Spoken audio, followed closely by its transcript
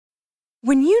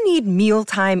When you need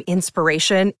mealtime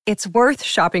inspiration, it's worth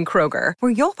shopping Kroger,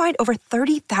 where you'll find over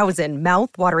 30,000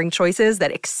 mouth-watering choices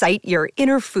that excite your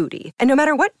inner foodie. And no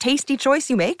matter what tasty choice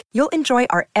you make, you'll enjoy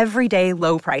our everyday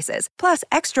low prices, plus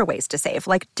extra ways to save,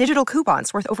 like digital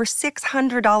coupons worth over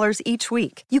 $600 each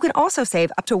week. You can also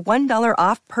save up to $1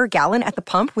 off per gallon at the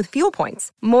pump with fuel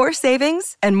points. More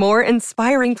savings and more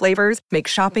inspiring flavors make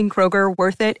shopping Kroger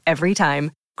worth it every time.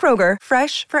 Kroger,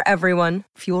 fresh for everyone.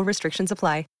 Fuel restrictions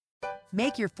apply.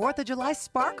 Make your 4th of July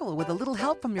sparkle with a little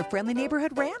help from your friendly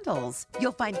neighborhood Randalls.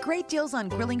 You'll find great deals on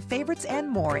grilling favorites and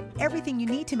more. Everything you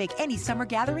need to make any summer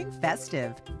gathering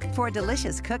festive. For a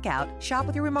delicious cookout, shop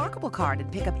with your Remarkable card and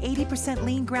pick up 80%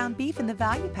 lean ground beef in the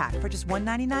value pack for just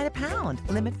 $1.99 a pound.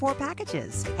 Limit 4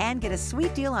 packages. And get a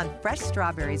sweet deal on fresh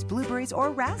strawberries, blueberries,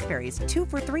 or raspberries, 2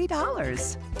 for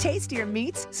 $3. Tastier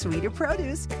meats, sweeter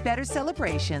produce, better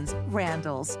celebrations.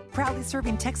 Randalls, proudly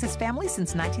serving Texas families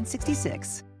since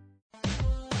 1966.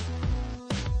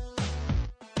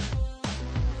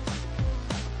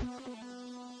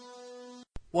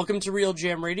 Welcome to Real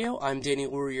Jam Radio. I'm Danny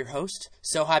Uri, your host.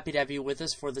 So happy to have you with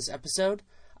us for this episode.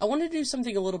 I wanted to do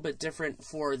something a little bit different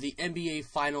for the NBA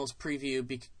Finals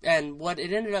preview, and what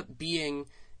it ended up being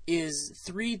is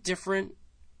 3 different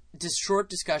short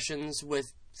discussions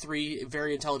with 3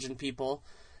 very intelligent people.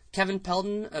 Kevin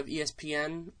Pelton of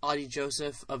ESPN, Audie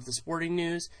Joseph of The Sporting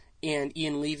News, and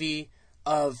Ian Levy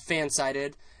of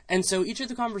Fansided. And so each of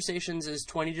the conversations is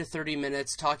 20 to 30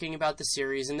 minutes talking about the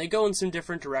series, and they go in some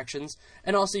different directions.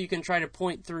 And also you can try to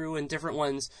point through in different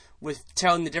ones with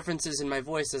telling the differences in my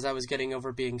voice as I was getting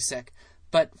over being sick.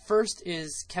 But first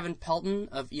is Kevin Pelton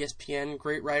of ESPN,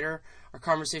 great writer. Our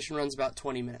conversation runs about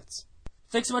 20 minutes.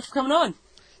 Thanks so much for coming on.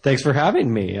 Thanks for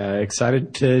having me.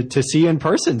 Excited to see you in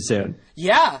person soon.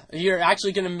 Yeah, you're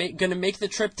actually gonna make the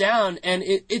trip down, and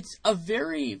it's a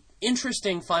very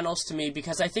interesting finals to me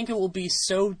because I think it will be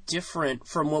so different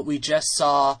from what we just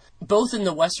saw both in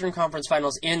the Western Conference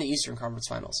Finals and the Eastern Conference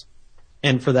Finals.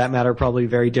 And for that matter, probably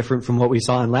very different from what we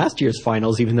saw in last year's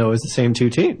finals, even though it was the same 2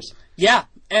 teams. Yeah,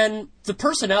 and the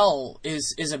personnel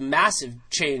is a massive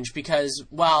change because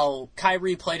while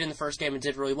Kyrie played in the first game and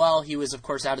did really well, he was, of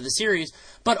course, out of the series,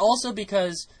 but also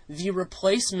because the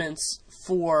replacements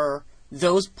for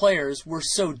those players were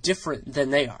so different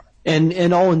than they are.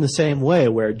 And all in the same way,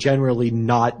 where generally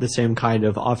not the same kind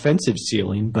of offensive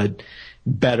ceiling, but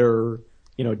better,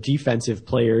 defensive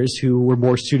players who were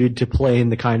more suited to play in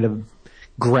the kind of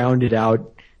grounded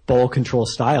out ball control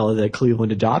style that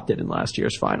Cleveland adopted in last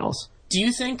year's finals. Do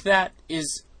you think that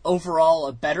is overall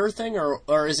a better thing,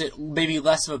 or is it maybe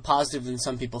less of a positive than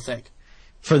some people think?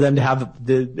 For them to have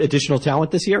the additional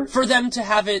talent this year? For them to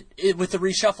have it with the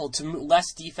reshuffle to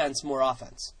less defense, more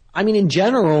offense. I mean, in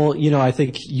general, I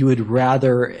think you would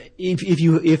rather,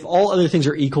 if all other things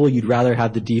are equal, you'd rather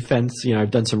have the defense. I've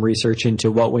done some research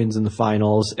into what wins in the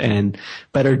finals, and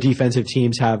better defensive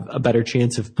teams have a better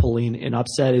chance of pulling an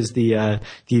upset as the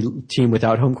team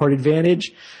without home court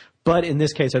advantage. But in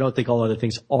this case, I don't think all other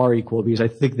things are equal because I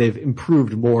think they've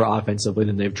improved more offensively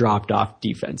than they've dropped off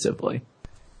defensively.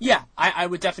 Yeah, I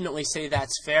would definitely say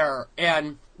that's fair.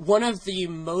 And one of the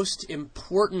most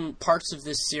important parts of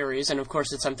this series, and of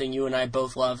course it's something you and I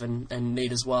both love, and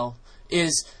Nate as well,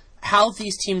 is how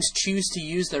these teams choose to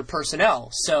use their personnel.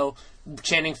 So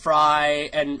Channing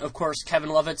Frye and, of course, Kevin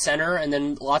Love at center, and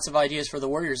then lots of ideas for the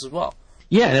Warriors as well.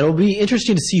 Yeah, and it'll be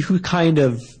interesting to see who kind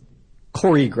of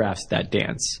choreographs that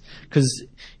dance. Because,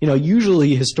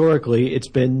 usually, historically, it's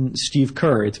been Steve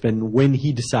Kerr. It's been when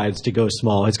he decides to go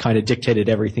small has kind of dictated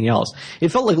everything else. It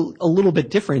felt like a little bit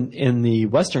different in the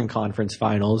Western Conference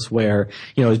Finals where,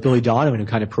 it was Billy Donovan who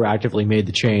kind of proactively made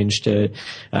the change to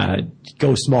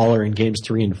go smaller in games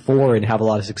 3 and 4 and have a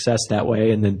lot of success that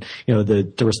way. And then,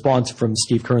 the response from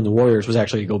Steve Kerr and the Warriors was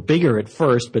actually to go bigger at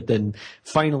first, but then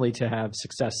finally to have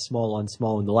success small on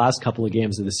small in the last couple of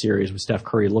games of the series with Steph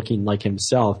Curry looking like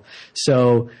himself.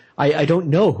 So I don't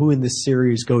know who in this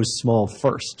series goes small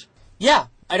first. Yeah,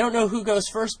 I don't know who goes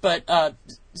first, but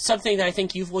something that I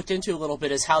think you've looked into a little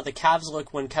bit is how the Cavs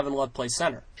look when Kevin Love plays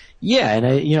center. Yeah, and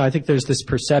I think there's this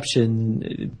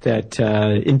perception that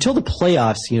until the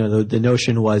playoffs, the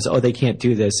notion was, they can't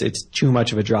do this. It's too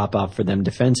much of a drop off for them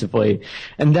defensively,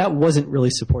 and that wasn't really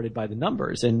supported by the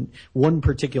numbers. And one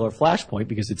particular flashpoint,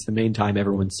 because it's the main time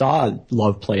everyone saw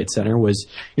Love play at center, was,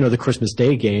 the Christmas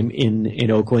Day game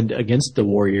in Oakland against the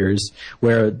Warriors,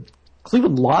 where Love was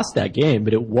Cleveland lost that game,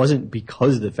 but it wasn't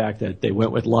because of the fact that they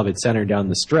went with Love at center down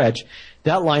the stretch.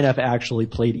 That lineup actually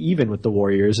played even with the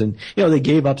Warriors, and they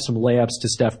gave up some layups to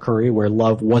Steph Curry where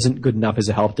Love wasn't good enough as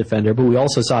a help defender, but we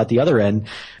also saw at the other end,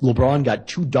 LeBron got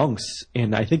 2 dunks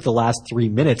in I think the last 3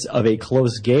 minutes of a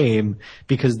close game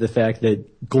because of the fact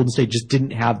that Golden State just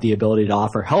didn't have the ability to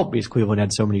offer help because Cleveland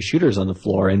had so many shooters on the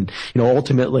floor. And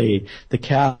ultimately the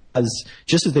Cavs,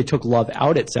 just as they took Love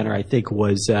out at center, I think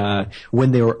was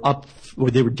when they were up,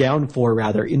 or they were down 4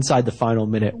 rather, inside the final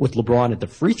minute with LeBron at the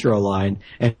free throw line,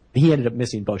 and he ended up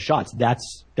missing both shots. That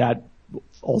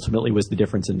ultimately was the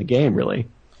difference in the game, really.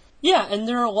 Yeah, and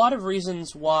there are a lot of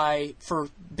reasons why, for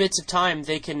bits of time,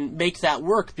 they can make that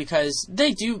work, because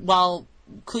they do, while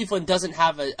Cleveland doesn't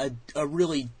have a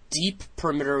really deep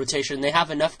perimeter rotation, they have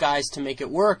enough guys to make it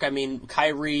work. I mean,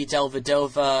 Kyrie,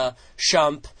 Dellavedova,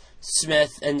 Shump,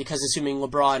 Smith, and because assuming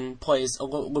LeBron plays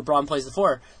the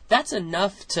 4, that's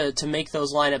enough to make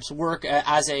those lineups work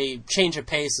as a change of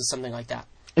pace or something like that.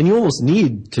 And you almost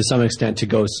need, to some extent, to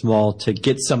go small to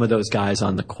get some of those guys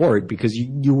on the court, because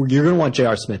you're going to want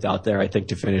J.R. Smith out there, I think,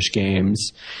 to finish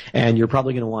games. And you're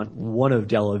probably going to want one of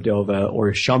Dellavedova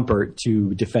or Shumpert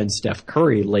to defend Steph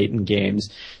Curry late in games.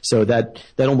 So that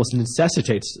almost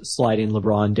necessitates sliding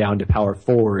LeBron down to power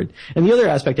forward. And the other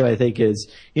aspect of it, I think, is,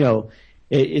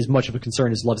 as much of a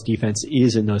concern as Love's defense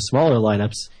is in those smaller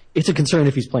lineups, it's a concern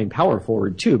if he's playing power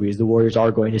forward too, because the Warriors are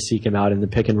going to seek him out in the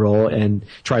pick and roll and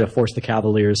try to force the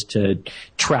Cavaliers to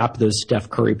trap those Steph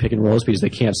Curry pick and rolls because they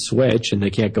can't switch and they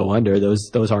can't go under.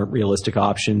 Those aren't realistic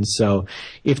options. So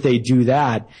if they do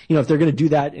that, if they're going to do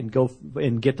that and go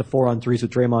and get the 4-on-3s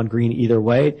with Draymond Green either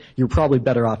way, you're probably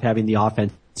better off having the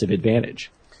offensive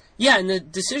advantage. Yeah, and the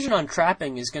decision on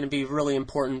trapping is going to be really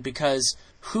important, because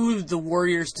who the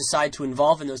Warriors decide to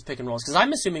involve in those pick and rolls, because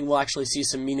I'm assuming we'll actually see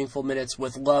some meaningful minutes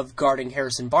with Love guarding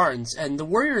Harrison Barnes, and the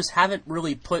Warriors haven't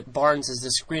really put Barnes as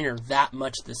the screener that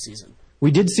much this season. We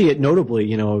did see it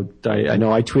notably, I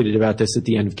know I tweeted about this at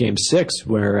the end of Game 6,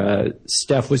 where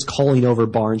Steph was calling over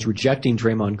Barnes, rejecting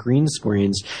Draymond Green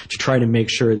screens to try to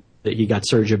make sure that he got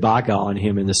Serge Ibaka on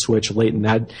him in the switch late in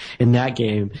that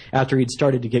game, after he'd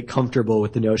started to get comfortable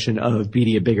with the notion of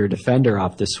beating a bigger defender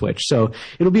off the switch. So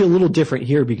it'll be a little different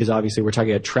here, because obviously we're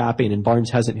talking about trapping, and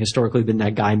Barnes hasn't historically been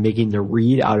that guy making the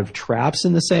read out of traps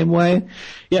in the same way.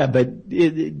 Yeah, but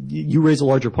you raise a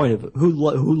larger point of who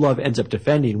Love ends up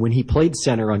defending. When he played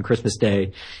center on Christmas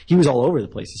Day, he was all over the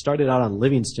place. He started out on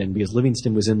Livingston because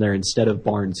Livingston was in there instead of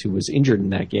Barnes, who was injured in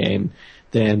that game.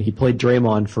 Then he played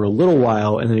Draymond for a little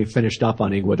while, and then he finished up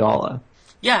on Iguodala.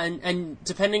 Yeah, and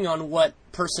depending on what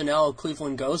personnel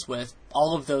Cleveland goes with,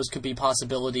 all of those could be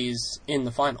possibilities in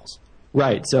the finals.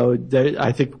 Right. So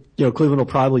I think Cleveland will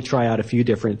probably try out a few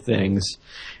different things.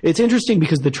 It's interesting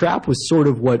because the trap was sort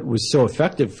of what was so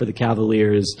effective for the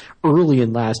Cavaliers early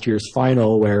in last year's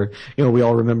final, where we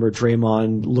all remember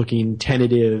Draymond looking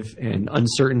tentative and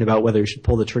uncertain about whether he should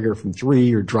pull the trigger from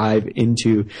 3 or drive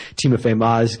into Timofey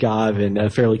Mozgov in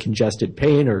a fairly congested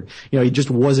paint, or he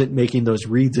just wasn't making those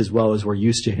reads as well as we're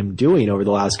used to him doing over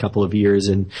the last couple of years.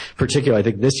 And particularly, I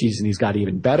think this season he's got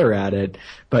even better at it.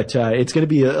 But it's going to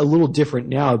be a little different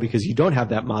now because you don't have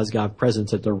that Mozgov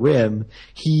presence at the rim.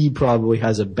 He probably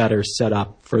has a better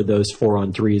setup for those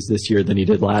 4-on-3s this year than he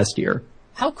did last year.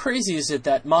 How crazy is it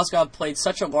that Mozgov played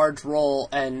such a large role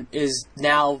and is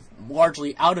now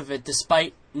largely out of it,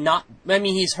 despite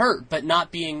he's hurt, but not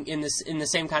being in the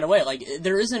same kind of way. Like,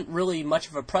 there isn't really much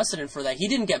of a precedent for that. He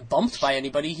didn't get bumped by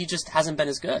anybody. He just hasn't been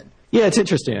as good. Yeah, it's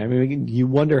interesting. I mean, you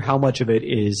wonder how much of it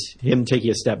is him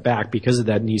taking a step back because of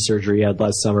that knee surgery he had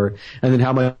last summer, and then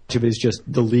how much of it is just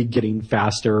the league getting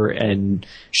faster and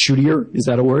shootier. Is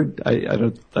that a word? I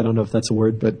don't know if that's a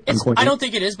word, but I don't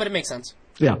think it is, but it makes sense.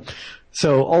 Yeah.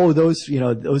 So all of those,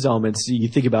 those elements, you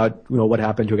think about, what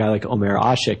happened to a guy like Omer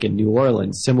Asik in New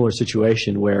Orleans, similar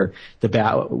situation where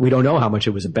we don't know how much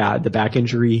it was the back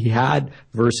injury he had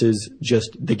versus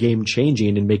just the game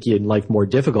changing and making life more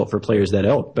difficult for players that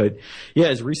ilk. But yeah,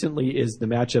 as recently as the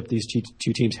matchup these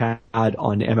two teams had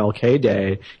on MLK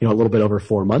Day, a little bit over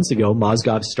 4 months ago,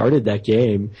 Mozgov started that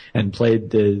game and played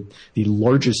the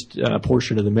largest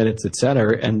portion of the minutes at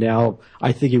center. And now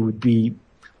I think it would be,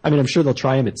 I'm sure they'll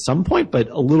try him at some point, but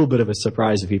a little bit of a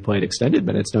surprise if he played extended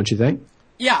minutes, don't you think?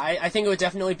 Yeah, I think it would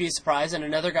definitely be a surprise. And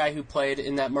another guy who played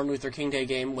in that Martin Luther King Day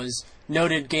game was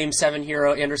noted Game 7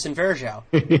 hero Anderson Varejao.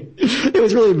 It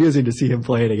was really amusing to see him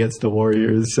playing against the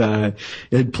Warriors.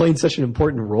 It played such an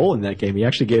important role in that game. He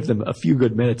actually gave them a few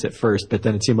good minutes at first, but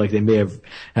then it seemed like they may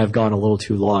have gone a little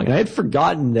too long. And I had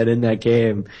forgotten that in that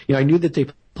game, I knew that they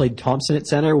played Thompson at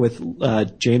center with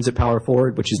James at power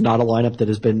forward, which is not a lineup that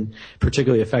has been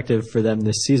particularly effective for them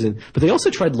this season. But they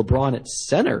also tried LeBron at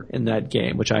center in that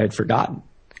game, which I had forgotten.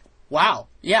 Wow.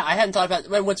 Yeah, I hadn't thought about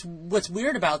it. What's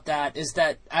weird about that is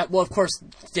that, well, of course,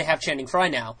 they have Channing Frye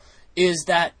now, is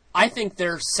that I think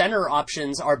their center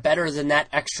options are better than that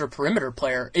extra perimeter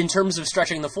player in terms of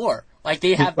stretching the floor. Like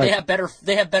they have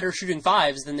better shooting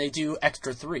fives than they do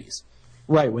extra threes.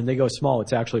 Right. When they go small,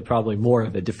 it's actually probably more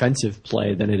of a defensive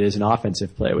play than it is an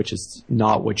offensive play, which is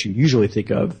not what you usually think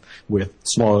of with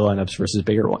smaller lineups versus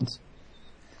bigger ones.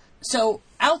 So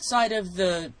outside of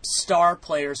the star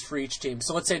players for each team,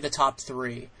 so let's say the top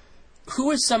three,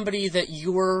 who is somebody that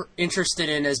you're interested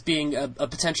in as being a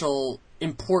potential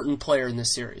important player in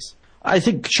this series? I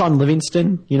think Sean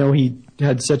Livingston, he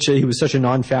was such a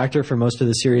non-factor for most of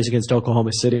the series against Oklahoma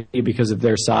City because of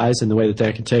their size and the way that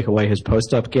they could take away his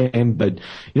post-up game. But,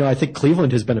 I think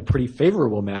Cleveland has been a pretty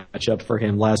favorable matchup for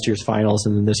him last year's finals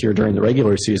and then this year during the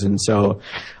regular season. So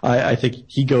I think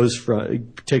he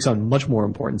takes on much more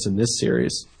importance in this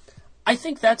series. I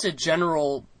think that's a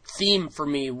general theme for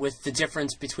me with the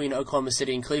difference between Oklahoma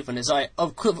City and Cleveland is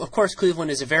of course Cleveland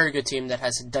is a very good team that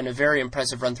has done a very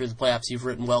impressive run through the playoffs. You've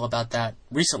written well about that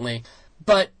recently.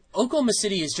 But Oklahoma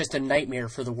City is just a nightmare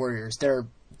for the Warriors. They're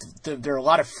a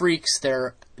lot of freaks.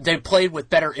 They played with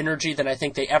better energy than I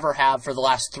think they ever have for the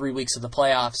last 3 weeks of the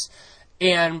playoffs.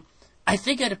 And I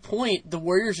think at a point the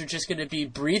Warriors are just going to be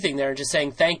breathing there and just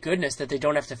saying thank goodness that they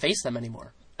don't have to face them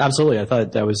anymore. Absolutely. I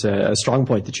thought that was a strong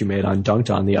point that you made on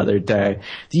Dunked On the other day.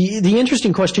 The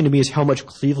interesting question to me is how much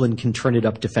Cleveland can turn it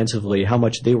up defensively, how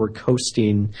much they were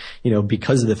coasting,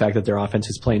 because of the fact that their offense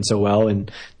was playing so well and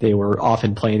they were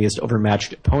often playing against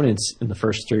overmatched opponents in the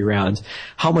first 3 rounds.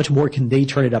 How much more can they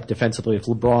turn it up defensively if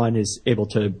LeBron is able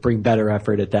to bring better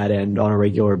effort at that end on a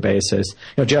regular basis?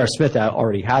 J.R. Smith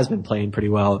already has been playing pretty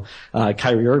well.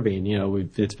 Kyrie Irving,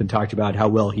 it's been talked about how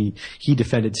well he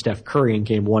defended Steph Curry in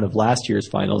game 1 of last year's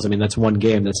finals. I mean, that's one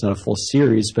game. That's not a full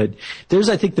series. But there's,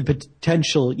 I think, the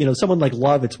potential, someone like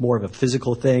Love, it's more of a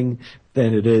physical thing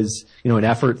than it is, an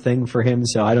effort thing for him.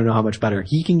 So I don't know how much better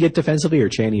he can get defensively, or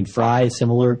Channing Frye,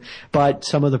 similar. But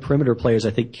some of the perimeter players,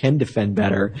 I think, can defend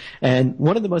better. And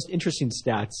one of the most interesting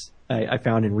stats I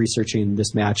found in researching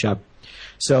this matchup,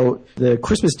 so the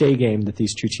Christmas Day game that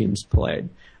these two teams played,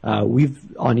 we've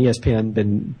on ESPN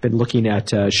been looking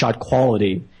at shot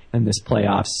quality in this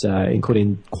playoffs,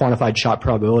 including quantified shot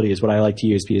probability is what I like to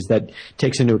use, because that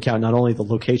takes into account not only the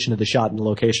location of the shot and the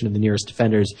location of the nearest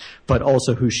defenders, but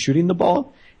also who's shooting the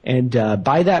ball. And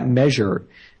by that measure,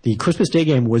 the Christmas Day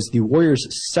game was the Warriors'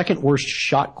 second worst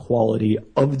shot quality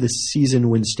of the season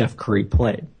when Steph Curry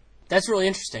played. That's really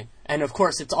interesting. And, of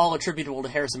course, it's all attributable to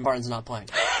Harrison Barnes not playing.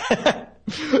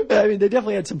 I mean, they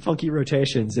definitely had some funky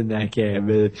rotations in that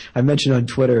game. I mentioned on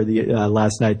Twitter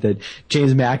last night that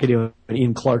James McAdoo and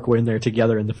Ian Clark were in there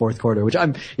together in the fourth quarter, which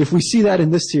if we see that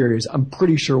in this series, I'm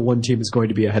pretty sure one team is going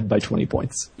to be ahead by 20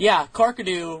 points. Yeah,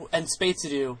 Clarkadoo and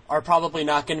Spatesadoo are probably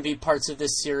not going to be parts of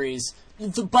this series.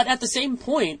 But at the same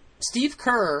point, Steve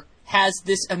Kerr has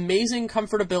this amazing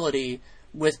comfortability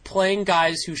with playing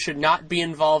guys who should not be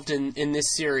involved in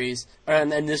this series,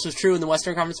 and this was true in the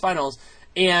Western Conference Finals,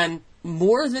 and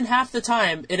more than half the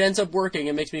time it ends up working.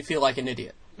 It makes me feel like an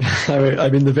idiot. I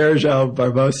mean, the Varejao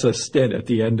Barbosa stint at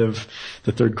the end of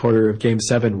the third quarter of Game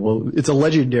 7, well, it's a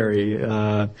legendary,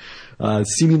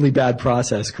 seemingly bad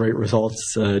process, great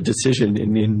results decision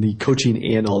in the coaching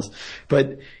annals.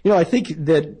 But, I think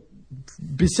that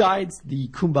besides the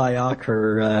Kumbaya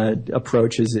Kerr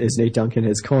approach, as Nate Duncan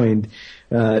has coined,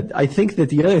 I think that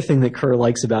the other thing that Kerr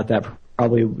likes about that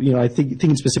probably, I think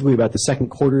thinking specifically about the second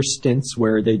quarter stints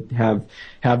where they have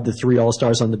the 3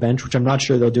 All-Stars on the bench, which I'm not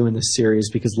sure they'll do in this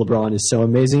series because LeBron is so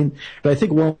amazing. But I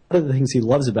think one of the things he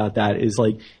loves about that is,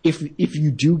 like, if you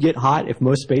do get hot, if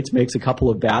Mo Spates makes a couple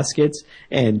of baskets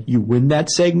and you win that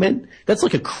segment, that's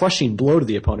like a crushing blow to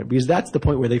the opponent, because that's the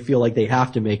point where they feel like they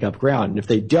have to make up ground. And if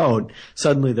they don't,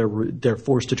 suddenly they're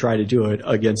forced to try to do it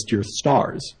against your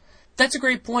stars. That's a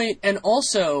great point, and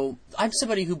also, I'm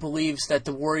somebody who believes that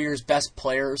the Warriors' best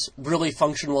players really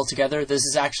function well together. This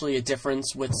is actually a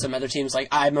difference with some other teams. Like,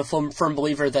 I'm a firm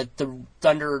believer that the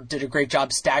Thunder did a great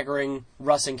job staggering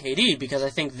Russ and KD, because I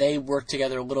think they work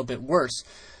together a little bit worse.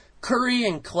 Curry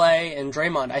and Clay and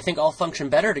Draymond, I think, all function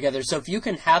better together, so if you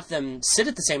can have them sit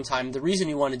at the same time, the reason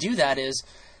you want to do that is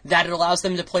that it allows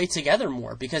them to play together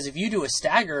more, because if you do a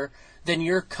stagger, then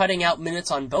you're cutting out minutes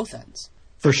on both ends.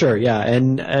 For sure, yeah.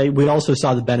 And we also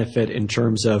saw the benefit in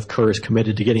terms of Kerr is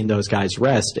committed to getting those guys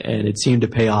rest, and it seemed to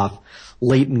pay off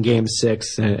late in Game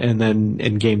 6 and then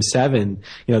in Game 7,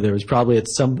 there was probably at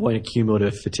some point a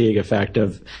cumulative fatigue effect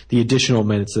of the additional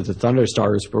minutes that the Thunder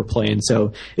stars were playing.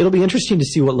 So it'll be interesting to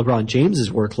see what LeBron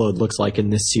James's workload looks like in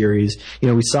this series.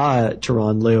 We saw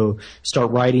Tyronn Lue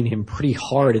start riding him pretty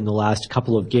hard in the last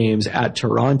couple of games at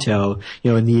Toronto,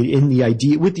 with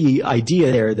the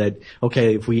idea there that,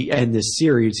 okay, if we end this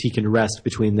series, he can rest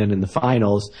between then and the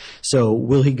finals. So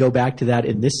will he go back to that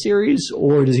in this series,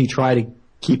 or does he try to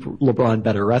keep LeBron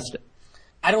better rested?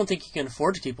 I don't think he can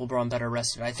afford to keep LeBron better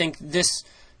rested. I think this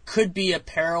could be a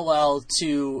parallel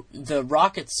to the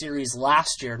Rockets series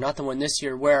last year, not the one this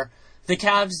year, where the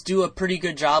Cavs do a pretty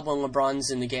good job when LeBron's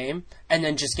in the game and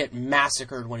then just get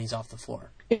massacred when he's off the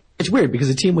floor. It's weird because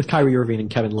a team with Kyrie Irving and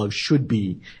Kevin Love should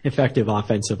be effective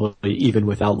offensively even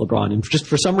without LeBron. And just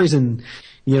for some reason,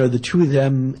 the two of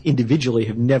them individually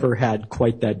have never had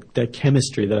quite that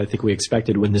chemistry that I think we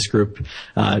expected when this group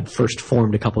first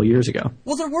formed a couple of years ago.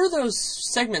 Well, there were those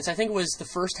segments, I think it was the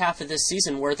first half of this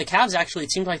season, where the Cavs actually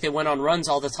seemed like they went on runs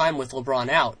all the time with LeBron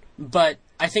out. But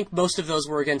I think most of those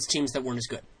were against teams that weren't as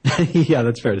good. Yeah,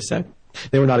 that's fair to say.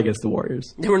 They were not against the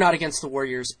Warriors. They were not against the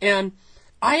Warriors. And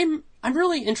I'm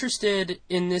really interested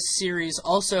in this series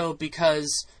also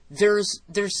because there's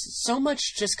so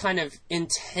much just kind of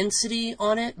intensity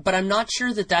on it, but I'm not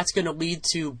sure that that's going to lead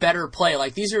to better play.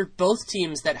 Like, these are both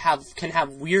teams that can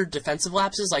have weird defensive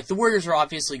lapses. Like, the Warriors are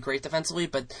obviously great defensively,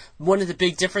 but one of the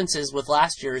big differences with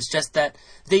last year is just that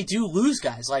they do lose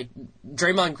guys. Like,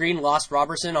 Draymond Green lost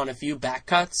Robertson on a few back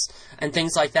cuts and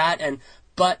things like that,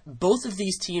 but both of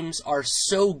these teams are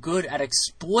so good at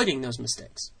exploiting those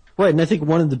mistakes. Right, and I think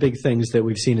one of the big things that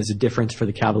we've seen as a difference for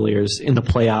the Cavaliers in the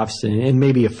playoffs and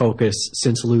maybe a focus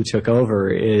since Lue took over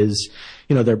is,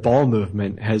 their ball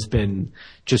movement has been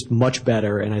just much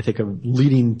better, and I think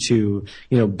leading to,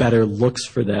 better looks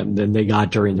for them than they got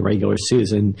during the regular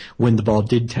season when the ball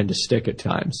did tend to stick at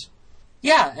times.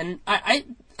 Yeah, and I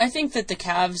think that the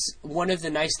Cavs, one of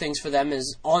the nice things for them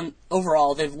is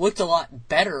overall they've looked a lot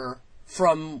better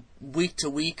from week to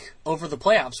week over the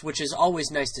playoffs, which is always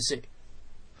nice to see.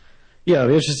 Yeah,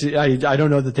 it's just I don't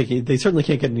know that they certainly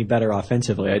can't get any better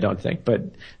offensively, I don't think, but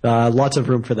lots of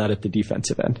room for that at the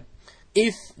defensive end.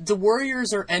 If the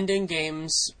Warriors are ending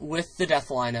games with the death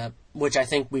lineup, which I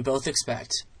think we both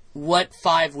expect, what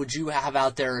five would you have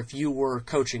out there if you were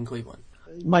coaching Cleveland?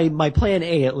 My plan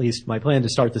A, at least, my plan to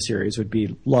start the series would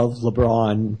be Love,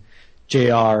 LeBron,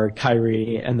 JR,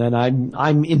 Kyrie, and then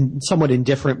I'm somewhat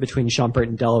indifferent between Shumpert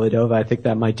and Dellavedova. I think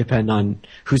that might depend on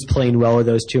who's playing well with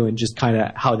those two and just kind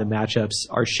of how the matchups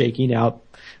are shaking out.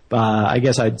 I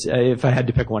guess if I had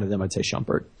to pick one of them, I'd say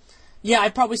Shumpert. Yeah,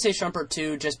 I'd probably say Shumpert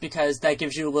too, just because that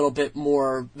gives you a little bit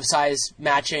more size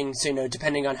matching, so,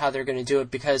 depending on how they're going to do it,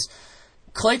 because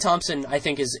Klay Thompson, I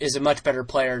think, is a much better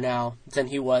player now than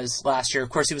he was last year. Of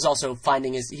course, he was also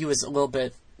he was a little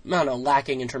bit,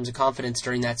 lacking in terms of confidence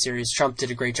during that series. Trump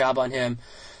did a great job on him.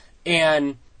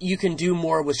 And you can do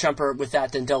more with Shumpert with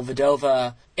that than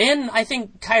Dellavedova. And I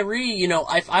think Kyrie,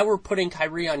 if I were putting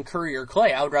Kyrie on Curry or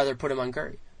Klay, I would rather put him on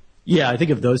Curry. Yeah, I think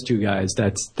of those two guys,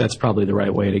 that's probably the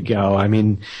right way to go. I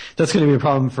mean, that's going to be a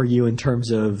problem for you in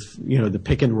terms of, the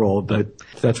pick and roll, but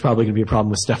that's probably going to be a problem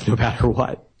with Steph no matter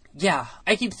what. Yeah,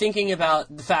 I keep thinking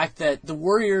about the fact that the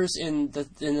Warriors in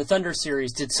the Thunder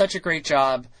series did such a great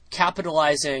job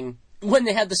capitalizing when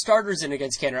they had the starters in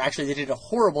against Kanter. Actually, they did a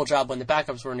horrible job when the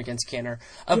backups were in against Kanter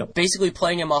of basically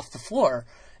playing him off the floor.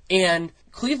 And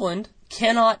Cleveland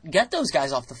cannot get those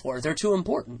guys off the floor. They're too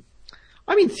important.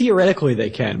 I mean, theoretically they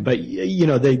can, but,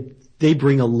 they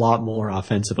bring a lot more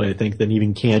offensively, I think, than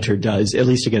even Kanter does, at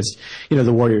least against,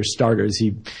 the Warriors starters.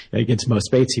 Against Mo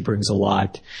Spates, he brings a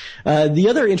lot. The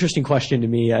other interesting question to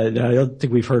me, I don't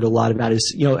think we've heard a lot about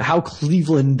is, how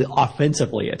Cleveland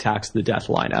offensively attacks the death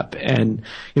lineup. And,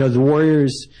 the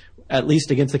Warriors, at least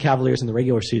against the Cavaliers in the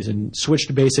regular season,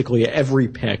 switched basically every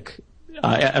pick,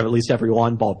 at least every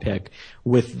on-ball pick,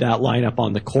 with that lineup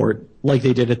on the court, like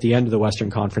they did at the end of the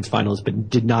Western Conference Finals, but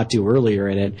did not do earlier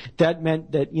in it. That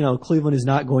meant that, Cleveland is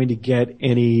not going to get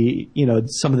any,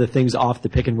 some of the things off the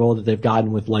pick and roll that they've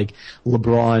gotten with, like,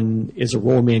 LeBron is a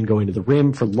roll man going to the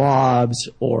rim for lobs,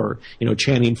 or,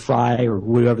 Channing Frye or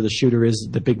whoever the shooter is,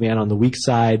 the big man on the weak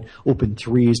side, open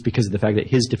threes because of the fact that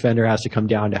his defender has to come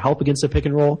down to help against the pick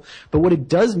and roll. But what it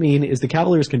does mean is the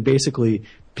Cavaliers can basically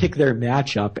pick their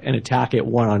matchup and attack it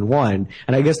one-on-one.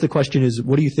 And I guess the question is,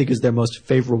 what do you think is their most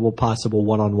favorable possible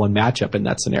one-on-one matchup in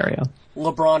that scenario?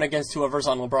 LeBron against whoever's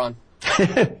on LeBron.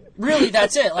 Really,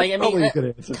 that's it. Like,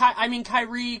 I mean,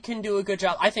 Kyrie can do a good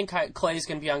job. I think Clay's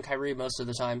going to be on Kyrie most of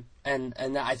the time, and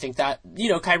I think that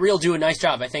Kyrie will do a nice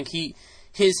job. I think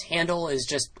his handle is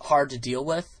just hard to deal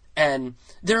with, And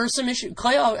there are some issues.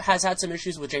 Clay has had some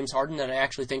issues with James Harden that I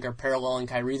actually think are paralleling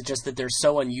Kyrie, just that they're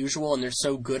so unusual and they're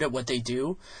so good at what they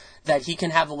do that he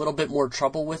can have a little bit more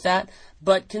trouble with that.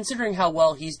 But considering how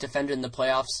well he's defended in the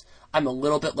playoffs, I'm a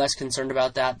little bit less concerned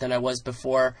about that than I was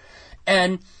before.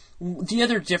 And the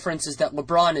other difference is that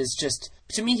LeBron is just,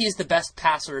 to me, he's the best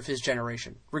passer of his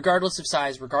generation, regardless of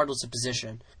size, regardless of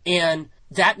position. And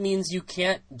that means you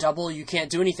can't double, you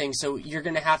can't do anything, so you're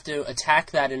going to have to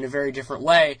attack that in a very different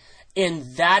way.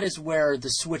 And that is where the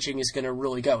switching is going to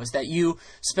really go, is that you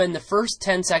spend the first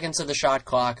 10 seconds of the shot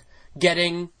clock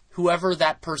getting whoever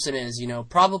that person is,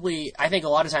 probably, I think a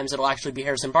lot of times it'll actually be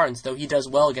Harrison Barnes, though he does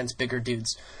well against bigger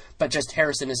dudes. But just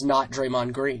Harrison is not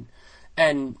Draymond Green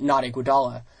and not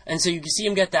Iguodala. And so you can see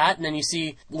him get that, and then you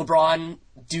see LeBron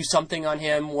do something on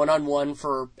him one-on-one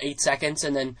for 8 seconds,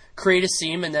 and then create a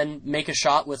seam, and then make a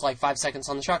shot with 5 seconds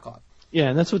on the shot clock. Yeah,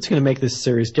 and that's what's going to make this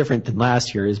series different than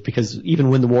last year, is because even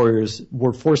when the Warriors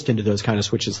were forced into those kind of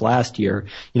switches last year,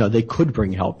 they could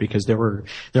bring help because there were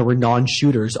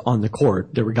non-shooters on the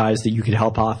court. There were guys that you could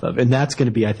help off of. And that's going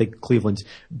to be, I think, Cleveland's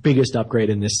biggest upgrade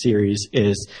in this series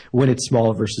is when it's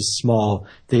small versus small,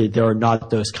 there are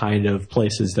not those kind of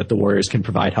places that the Warriors can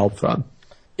provide help from.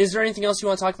 Is there anything else you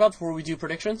want to talk about before we do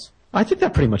predictions? I think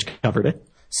that pretty much covered it.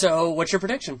 So, what's your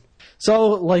prediction?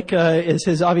 So, it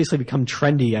has obviously become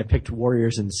trendy. I picked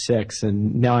Warriors in 6,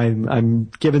 and now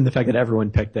I'm given the fact that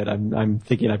everyone picked it, I'm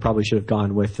thinking I probably should have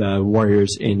gone with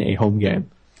Warriors in a home game.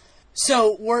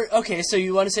 So, so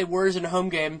you want to say Warriors in a home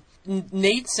game.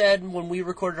 Nate said when we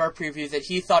recorded our preview that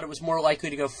he thought it was more likely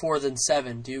to go 4 than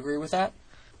 7. Do you agree with that?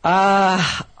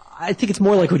 I think it's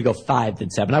more likely to go 5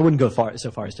 than 7. I wouldn't go so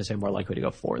far as to say more likely to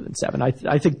go 4 than 7. I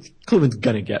think Cleveland's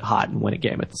going to get hot and win a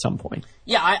game at some point.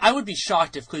 Yeah, I would be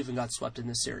shocked if Cleveland got swept in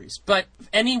this series. But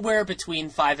anywhere between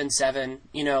 5 and 7,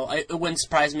 it wouldn't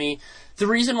surprise me. The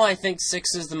reason why I think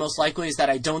 6 is the most likely is that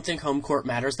I don't think home court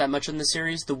matters that much in the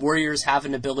series. The Warriors have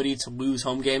an ability to lose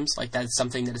home games. That's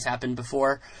something that has happened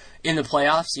before in the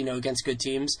playoffs, against good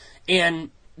teams.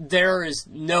 And there is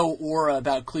no aura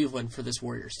about Cleveland for this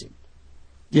Warriors team.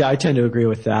 Yeah, I tend to agree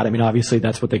with that. I mean, obviously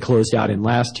that's what they closed out in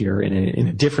last year in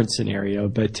a different scenario,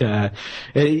 but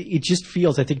it just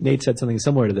feels, I think Nate said something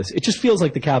similar to this, it just feels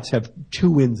like the Cavs have 2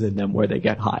 wins in them where they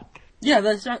get hot. Yeah,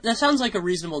 that sounds like a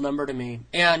reasonable number to me.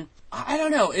 And I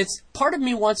don't know, it's part of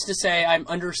me wants to say I'm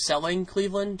underselling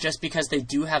Cleveland just because they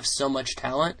do have so much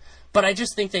talent, but I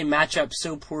just think they match up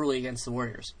so poorly against the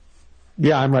Warriors.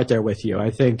 Yeah, I'm right there with you.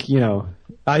 I think,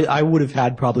 I would have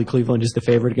had probably Cleveland as the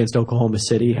favorite against Oklahoma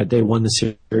City had they won the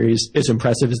series. As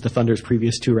impressive as the Thunder's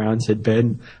previous 2 rounds had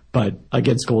been, but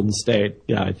against Golden State,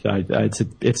 yeah,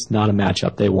 it's not a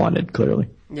matchup they wanted, clearly.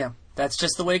 Yeah, that's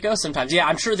just the way it goes sometimes. Yeah,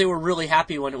 I'm sure they were really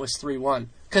happy when it was 3-1,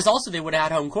 because also they would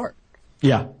have had home court.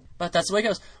 Yeah. But that's the way it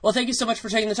goes. Well, thank you so much for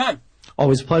taking the time.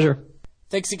 Always a pleasure.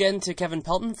 Thanks again to Kevin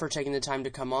Pelton for taking the time to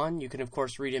come on. You can, of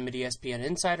course, read him at ESPN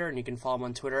Insider, and you can follow him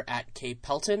on Twitter at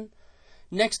KPelton.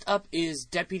 Next up is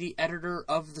Deputy Editor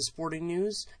of the Sporting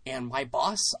News and my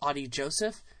boss, Adi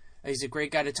Joseph. He's a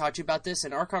great guy to talk to you about this,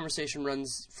 and our conversation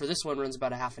runs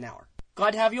about a half an hour.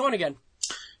 Glad to have you on again.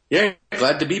 Yeah,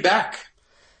 glad to be back.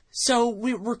 So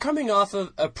we're coming off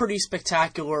of a pretty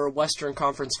spectacular Western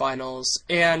Conference Finals,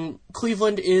 and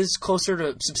Cleveland is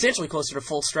substantially closer to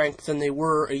full strength than they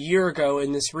were a year ago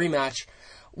in this rematch.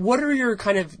 What are your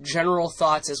kind of general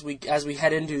thoughts as we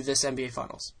head into this NBA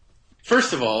Finals?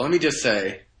 First of all, let me just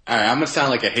say, all right, I'm going to sound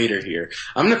like a hater here.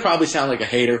 I'm going to probably sound like a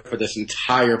hater for this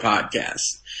entire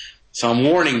podcast. So I'm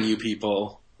warning you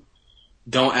people,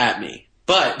 don't at me.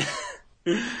 But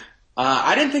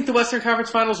I didn't think the Western Conference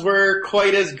Finals were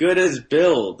quite as good as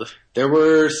billed. There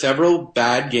were several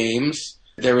bad games.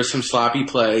 There was some sloppy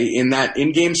play in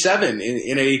Game 7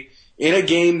 in a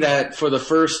game that for the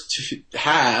first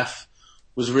half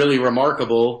was really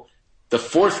remarkable. The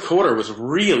fourth quarter was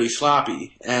really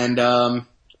sloppy, and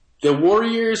the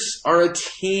Warriors are a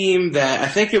team that I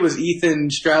think it was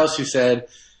Ethan Strauss who said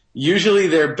usually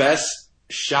their best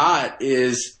shot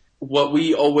is what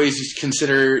we always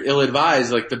consider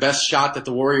ill-advised. Like the best shot that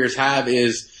the Warriors have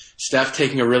is Steph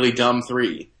taking a really dumb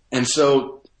 3. And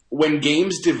so when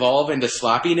games devolve into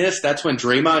sloppiness, that's when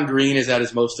Draymond Green is at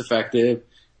his most effective,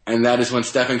 and that is when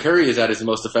Stephen Curry is at his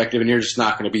most effective, and you're just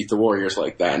not going to beat the Warriors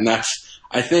like that. And that's,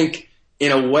 I think,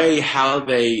 in a way, how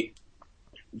they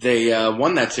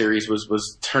won that series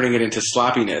was turning it into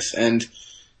sloppiness. And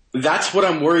that's what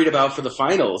I'm worried about for the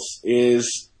finals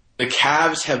is the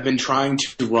Cavs have been trying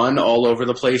to run all over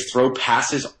the place, throw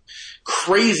passes,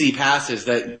 crazy passes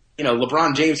that,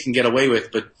 LeBron James can get away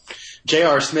with, but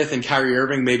J.R. Smith and Kyrie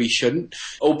Irving maybe shouldn't,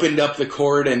 opened up the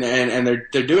court and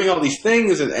they're doing all these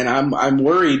things, and I'm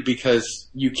worried because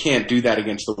you can't do that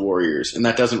against the Warriors, and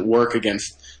that doesn't work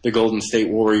against the Golden State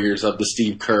Warriors of the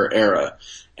Steve Kerr era.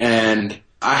 And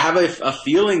I have a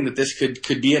feeling that this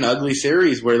could be an ugly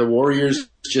series where the Warriors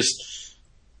just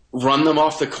run them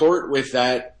off the court with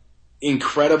that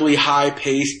incredibly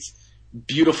high-paced,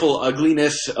 beautiful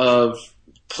ugliness of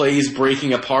plays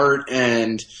breaking apart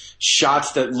and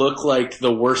shots that look like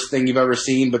the worst thing you've ever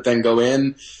seen but then go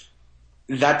in.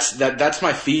 That's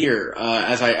my fear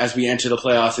as we enter the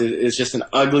playoffs is just an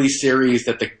ugly series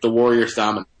that the Warriors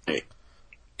dominate.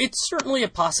 It's certainly a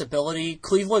possibility.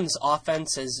 Cleveland's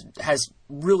offense has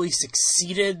really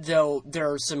succeeded, though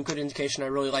there are some good indication. I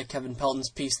really like Kevin Pelton's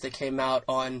piece that came out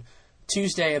on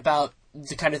Tuesday about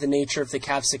the nature of the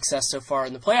Cavs' success so far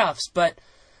in the playoffs. But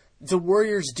the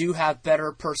Warriors do have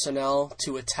better personnel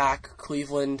to attack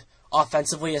Cleveland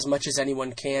offensively as much as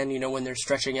anyone can, when they're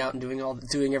stretching out and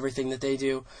doing everything that they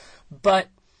do. But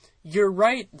you're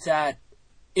right that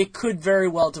it could very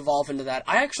well devolve into that.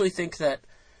 I actually think that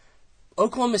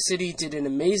Oklahoma City did an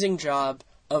amazing job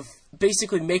of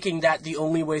basically making that the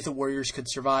only way the Warriors could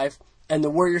survive, and the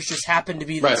Warriors just happen to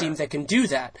be the team that can do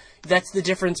that. That's the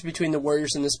difference between the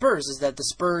Warriors and the Spurs, is that the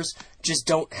Spurs just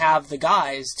don't have the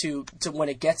guys to when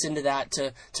it gets into that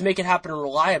to make it happen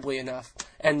reliably enough,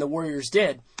 and the Warriors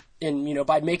did.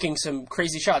 By making some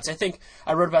crazy shots. I think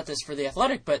I wrote about this for The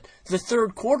Athletic, but the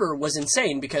third quarter was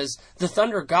insane because the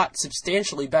Thunder got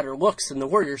substantially better looks than the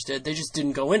Warriors did. They just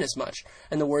didn't go in as much,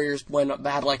 and the Warriors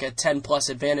had like a 10-plus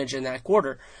advantage in that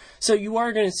quarter. So you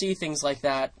are going to see things like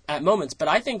that at moments, but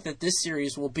I think that this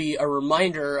series will be a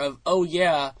reminder of, oh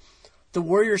yeah, the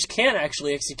Warriors can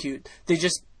actually execute. They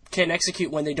just can execute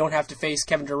when they don't have to face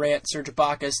Kevin Durant, Serge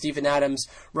Ibaka, Steven Adams,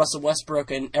 Russell Westbrook,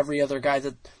 and every other guy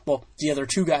the other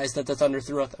two guys that the Thunder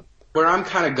threw at them. Where I'm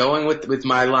kind of going with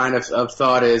my line of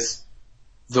thought is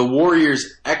the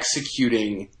Warriors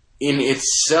executing in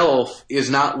itself is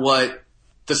not what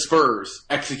the Spurs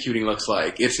executing looks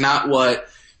like. It's not what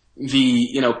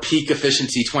the peak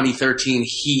efficiency 2013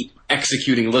 Heat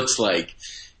executing looks like.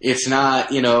 It's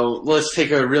not, let's take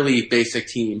a really basic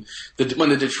team. When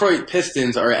the Detroit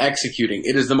Pistons are executing,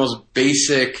 it is the most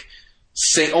basic,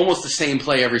 almost the same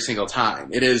play every single time.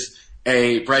 It is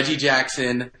a Reggie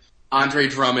Jackson, Andre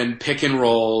Drummond pick and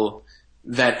roll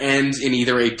that ends in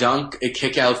either a dunk, a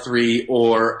kick out three,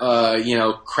 or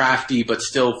crafty but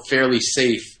still fairly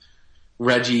safe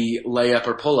Reggie layup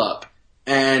or pull up.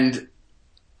 And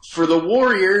for the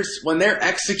Warriors, when they're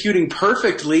executing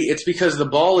perfectly, it's because the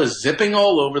ball is zipping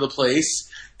all over the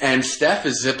place, and Steph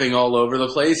is zipping all over the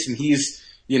place, and he's,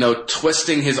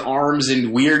 twisting his arms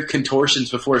in weird contortions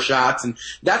before shots, and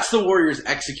that's the Warriors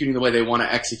executing the way they want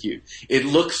to execute. It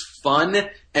looks fun,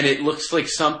 and it looks like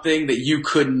something that you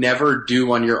could never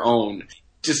do on your own.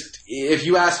 Just, if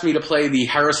you asked me to play the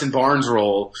Harrison Barnes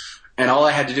role, and all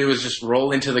I had to do was just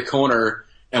roll into the corner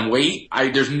and wait,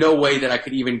 there's no way that I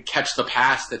could even catch the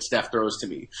pass that Steph throws to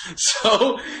me.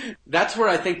 So that's where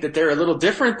I think that they're a little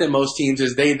different than most teams,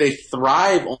 is they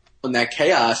thrive on that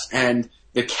chaos. And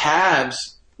the Cavs,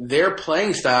 their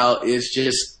playing style is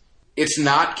just, it's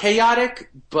not chaotic,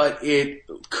 but it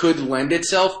could lend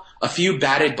itself. A few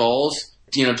batted balls,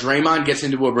 Draymond gets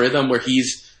into a rhythm where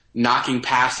he's knocking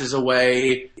passes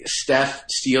away. Steph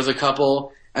steals a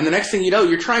couple. And the next thing you know,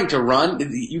 you're trying to run.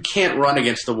 You can't run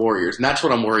against the Warriors, and that's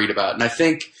what I'm worried about. And I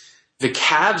think the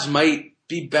Cavs might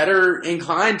be better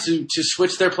inclined to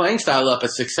switch their playing style up,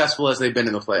 as successful as they've been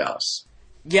in the playoffs.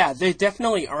 Yeah, they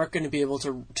definitely aren't going to be able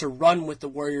to run with the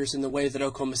Warriors in the way that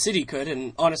Oklahoma City could,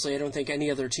 and honestly, I don't think any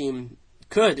other team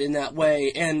could in that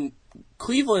way. And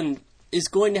Cleveland is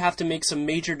going to have to make some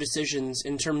major decisions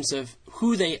in terms of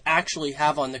who they actually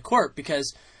have on the court,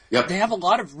 because they have a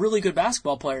lot of really good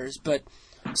basketball players, but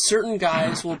certain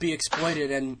guys will be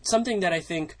exploited, and something that I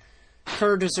think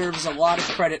Kerr deserves a lot of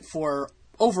credit for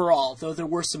overall, though there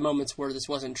were some moments where this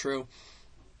wasn't true,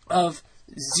 of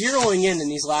zeroing in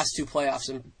these last two playoffs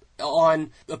and on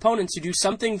opponents who do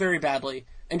something very badly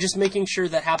and just making sure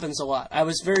that happens a lot. I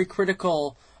was very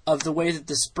critical of the way that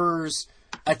the Spurs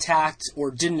attacked or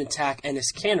didn't attack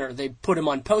Enes Kanter. They put him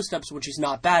on post-ups, which he's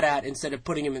not bad at, instead of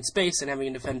putting him in space and having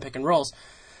him defend pick and rolls.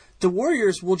 The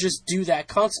Warriors will just do that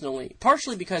constantly,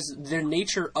 partially because their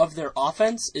nature of their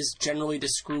offense is generally to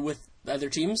screw with other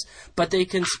teams, but they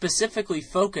can specifically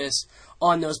focus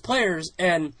on those players.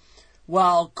 And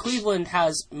while Cleveland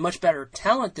has much better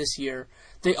talent this year,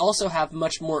 they also have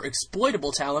much more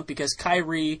exploitable talent because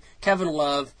Kyrie, Kevin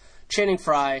Love, Channing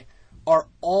Frye are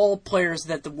all players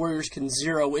that the Warriors can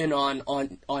zero in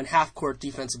on half-court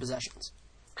defensive possessions.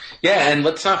 Yeah, and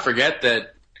let's not forget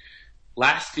that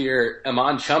last year,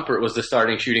 Iman Shumpert was the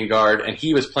starting shooting guard, and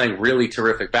he was playing really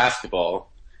terrific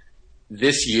basketball.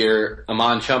 This year,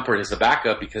 Iman Shumpert is the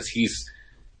backup because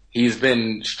he's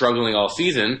been struggling all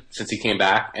season since he came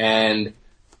back, and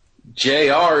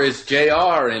JR is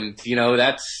JR, and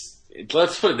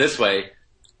let's put it this way: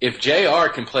 if JR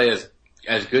can play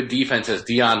as good defense as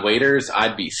Dion Waiters,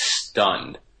 I'd be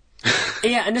stunned.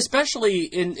 Yeah, and especially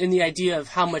in the idea of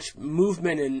how much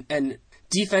movement and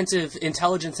defensive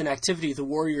intelligence and activity the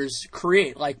Warriors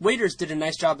create. Like, Waiters did a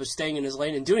nice job of staying in his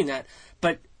lane and doing that,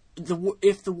 but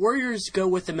if the Warriors go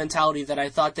with the mentality that I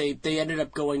thought they ended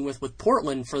up going with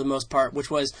Portland for the most part,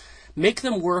 which was make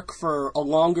them work for a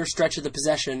longer stretch of the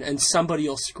possession and somebody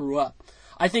will screw up.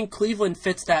 I think Cleveland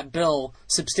fits that bill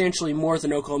substantially more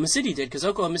than Oklahoma City did, because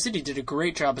Oklahoma City did a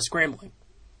great job of scrambling.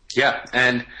 Yeah,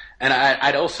 and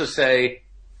I'd also say,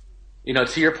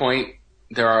 to your point,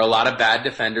 there are a lot of bad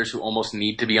defenders who almost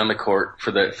need to be on the court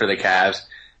for the Cavs.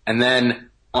 And then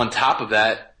on top of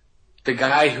that, the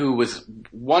guy who was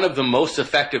one of the most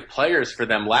effective players for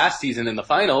them last season in the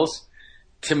finals,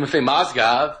 Timofey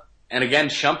Mozgov, and again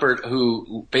Shumpert,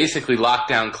 who basically locked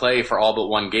down Clay for all but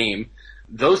one game.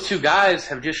 Those two guys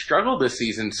have just struggled this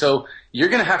season. So you're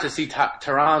going to have to see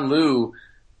Tyronn Lue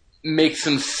make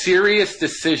some serious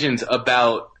decisions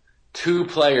about two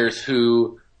players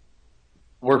who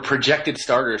were projected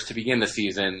starters to begin the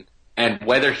season and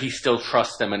whether he still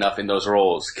trusts them enough in those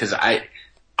roles. Because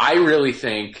I really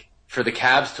think for the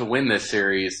Cavs to win this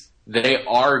series, they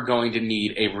are going to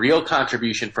need a real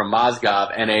contribution from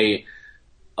Mozgov and a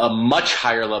much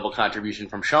higher level contribution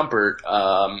from Shumpert.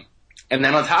 And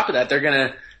then on top of that, they're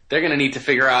gonna need to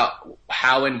figure out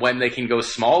how and when they can go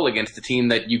small against a team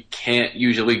that you can't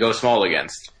usually go small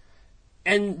against.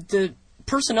 And the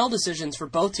personnel decisions for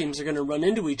both teams are going to run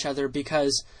into each other,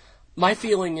 because my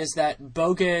feeling is that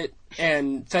Bogut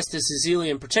and Festus Ezeli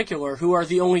in particular, who are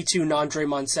the only two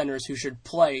non-Draymond centers who should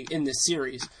play in this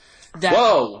series.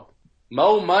 Whoa!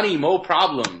 Mo money, mo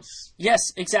problems. Yes,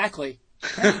 exactly.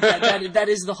 that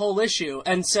is the whole issue.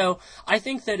 And so I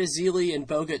think that Ezeli and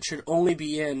Bogut should only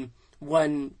be in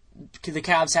when the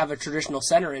Cavs have a traditional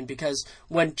center in, because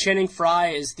when Channing Frye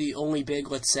is the only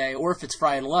big, let's say, or if it's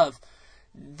Frye and Love,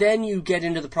 then you get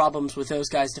into the problems with those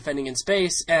guys defending in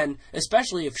space, and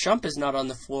especially if Shump is not on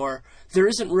the floor, there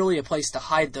isn't really a place to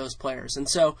hide those players. And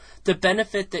so the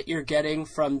benefit that you're getting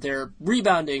from their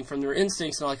rebounding, from their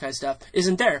instincts and all that kind of stuff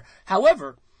isn't there.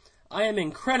 However, I am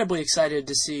incredibly excited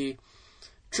to see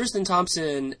Tristan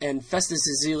Thompson and Festus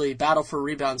Ezeli battle for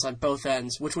rebounds on both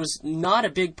ends, which was not a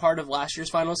big part of last year's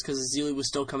finals because Ezeli was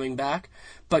still coming back,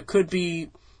 but could be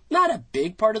not a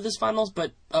big part of this finals,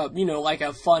 but, like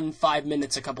a fun 5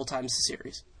 minutes a couple times this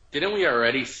series. Didn't we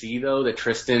already see, though, that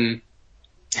Tristan,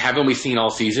 haven't we seen all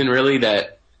season, really,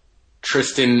 that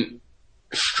Tristan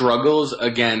struggles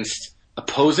against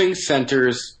opposing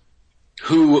centers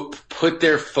who put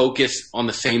their focus on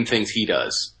the same things he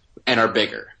does and are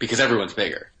bigger, because everyone's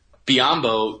bigger.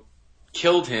 Biyombo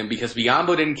killed him because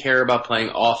Biyombo didn't care about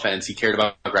playing offense. He cared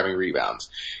about grabbing rebounds.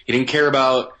 He didn't care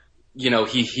about,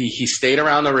 he stayed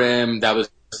around the rim.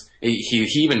 He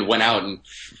even went out and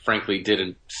frankly did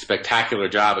a spectacular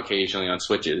job occasionally on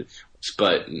switches,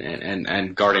 but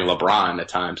and guarding LeBron at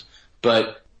times.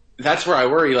 But that's where I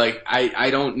worry. Like, I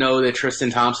don't know that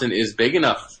Tristan Thompson is big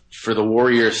enough for the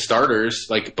Warriors starters,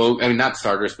 not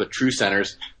starters, but true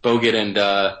centers, Bogut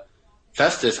and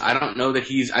Festus. I don't know that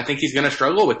I think he's going to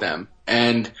struggle with them.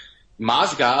 And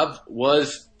Mozgov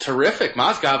was terrific.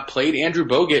 Mozgov played Andrew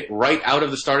Bogut right out of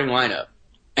the starting lineup.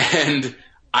 And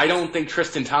I don't think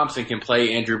Tristan Thompson can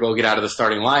play Andrew Bogut out of the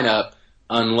starting lineup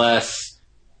unless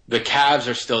the Cavs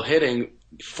are still hitting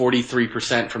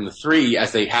 43% from the three,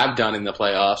 as they have done in the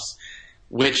playoffs,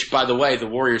 which, by the way, the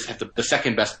Warriors have the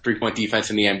second best three-point defense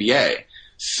in the NBA.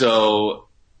 So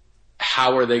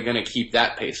how are they going to keep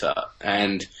that pace up?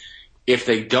 And if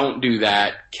they don't do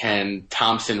that, can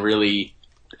Thompson really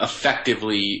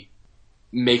effectively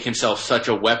make himself such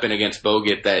a weapon against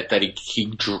Bogut that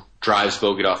he drives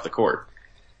Bogut off the court?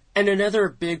 And another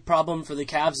big problem for the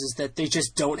Cavs is that they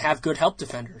just don't have good help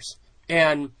defenders.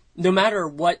 And no matter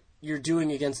what you're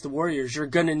doing against the Warriors, you're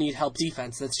going to need help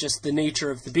defense. That's just the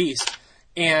nature of the beast.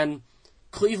 And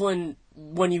Cleveland,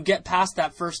 when you get past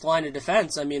that first line of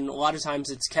defense, a lot of times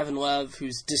it's Kevin Love,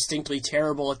 who's distinctly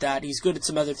terrible at that. He's good at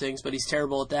some other things, but he's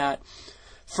terrible at that.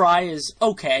 Frye is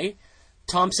okay.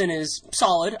 Thompson is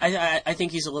solid. I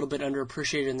think he's a little bit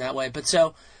underappreciated in that way. But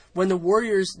so when the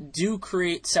Warriors do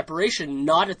create separation,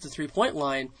 not at the three-point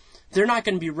line, they're not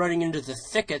going to be running into the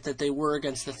thicket that they were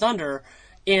against the Thunder.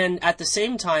 And at the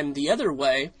same time, the other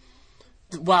way,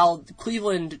 while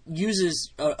Cleveland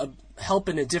uses a help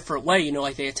in a different way,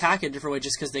 like they attack in a different way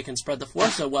just because they can spread the floor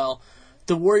so well,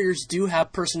 the Warriors do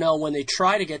have personnel when they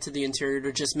try to get to the interior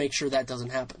to just make sure that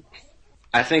doesn't happen.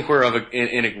 I think we're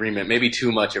in agreement, maybe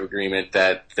too much of agreement,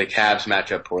 that the Cavs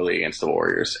match up poorly against the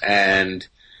Warriors. And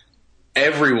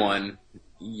everyone,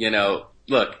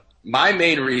 look, my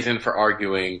main reason for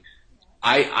arguing,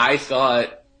 I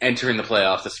thought entering the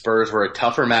playoffs, the Spurs were a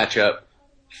tougher matchup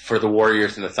for the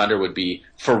Warriors than the Thunder would be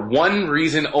for one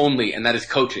reason only, and that is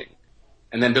coaching.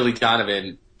 And then Billy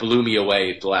Donovan blew me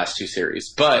away the last two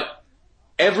series. But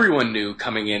everyone knew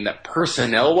coming in that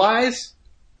personnel-wise,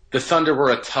 the Thunder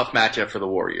were a tough matchup for the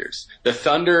Warriors. The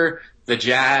Thunder, the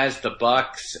Jazz, the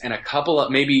Bucks, and a couple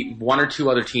of, maybe one or two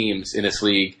other teams in this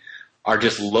league are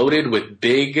just loaded with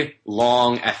big,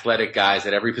 long, athletic guys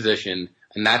at every position,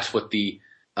 and that's what the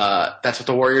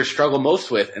Warriors struggle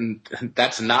most with, and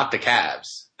that's not the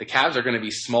Cavs. The Cavs are going to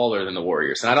be smaller than the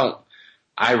Warriors, and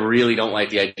I really don't like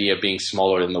the idea of being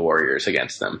smaller than the Warriors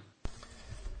against them.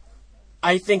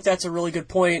 I think that's a really good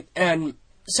point, and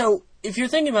so if you're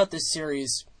thinking about this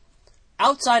series,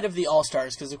 outside of the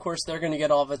All-Stars, because of course they're going to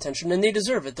get all the attention, and they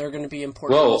deserve it. They're going to be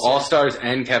important. Whoa, All-Stars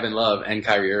and Kevin Love and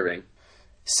Kyrie Irving.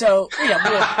 So,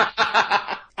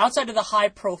 outside of the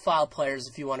high-profile players,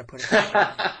 if you want to put it that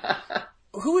way,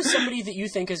 who is somebody that you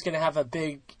think is going to have a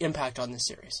big impact on this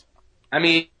series? I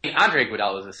mean, Andre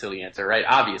Iguodala is a silly answer, right?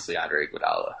 Obviously Andre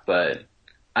Iguodala, but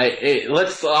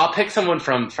I'll pick someone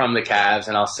from the Cavs,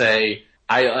 and I'll say,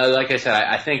 like I said,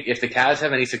 I think if the Cavs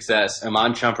have any success,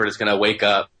 Iman Shumpert is going to wake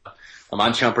up.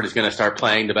 Iman Shumpert is going to start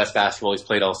playing the best basketball he's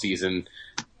played all season.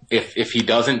 If he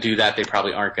doesn't do that, they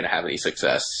probably aren't going to have any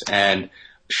success. And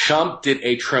Shump did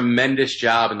a tremendous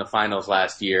job in the finals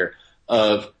last year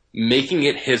of making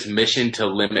it his mission to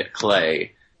limit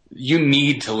Klay. You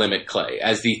need to limit Klay.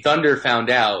 As the Thunder found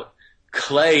out,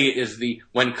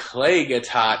 when Klay gets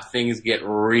hot, things get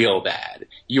real bad.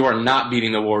 You are not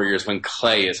beating the Warriors when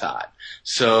Klay is hot.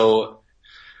 So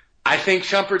I think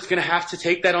Shumpert's going to have to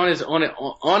take that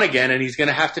on again, and he's going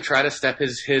to have to try to step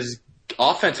his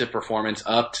offensive performance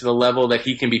up to the level that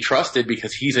he can be trusted,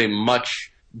 because he's a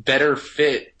much better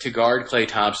fit to guard Klay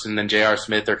Thompson than J.R.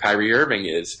 Smith or Kyrie Irving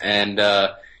is. And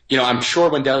I'm sure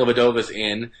when Dellavedova's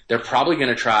in, they're probably going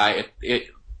to try. If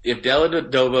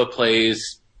Dellavedova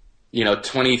plays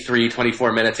 23,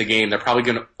 24 minutes a game, they're probably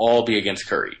going to all be against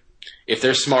Curry. If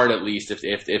they're smart, at least.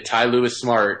 If Ty Lue is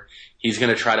smart, he's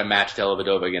going to try to match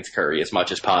Dellavedova against Curry as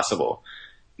much as possible.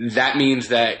 That means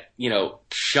that,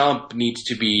 Shump needs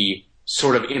to be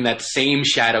sort of in that same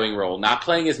shadowing role, not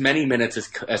playing as many minutes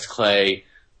as Klay,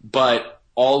 but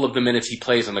all of the minutes he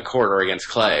plays on the court are against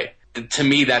Klay. To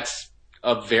me, that's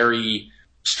a very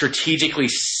strategically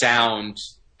sound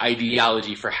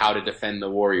ideology for how to defend the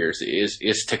Warriors,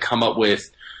 is to come up with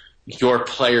your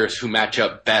players who match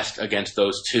up best against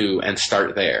those two and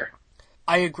start there.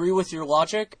 I agree with your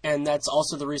logic, and that's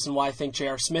also the reason why I think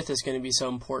J.R. Smith is going to be so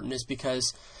important, is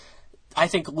because I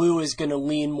think Lue is going to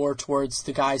lean more towards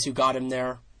the guys who got him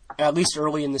there, at least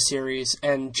early in the series.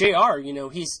 And J.R.,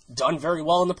 he's done very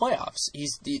well in the playoffs.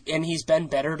 He's been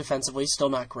better defensively, still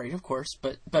not great, of course,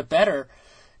 but better.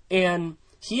 And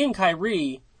he and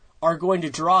Kyrie are going to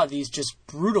draw these just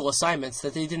brutal assignments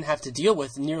that they didn't have to deal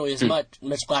with nearly as much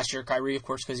last year. Kyrie, of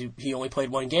course, because he only played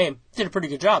one game. Did a pretty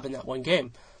good job in that one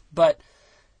game. But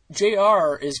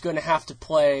JR is going to have to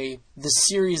play the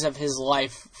series of his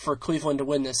life for Cleveland to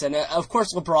win this. And, of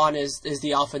course, LeBron is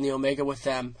the alpha and the omega with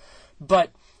them.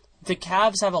 But the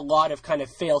Cavs have a lot of kind of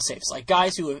fail-safes, like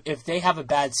guys who, if they have a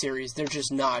bad series, they're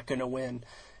just not going to win.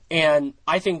 And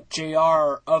I think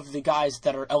JR, of the guys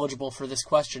that are eligible for this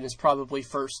question, is probably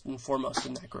first and foremost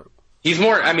in that group. He's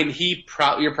more,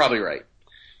 you're probably right.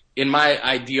 In my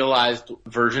idealized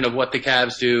version of what the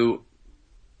Cavs do,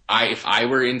 if I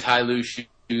were in Ty Lue's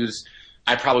shoes,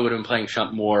 I probably would have been playing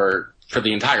Shump more for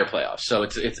the entire playoffs. So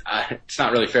it's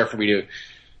not really fair for me to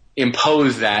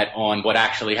impose that on what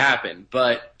actually happened.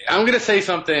 But I'm going to say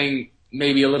something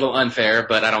maybe a little unfair,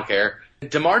 but I don't care.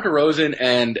 DeMar DeRozan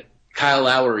and Kyle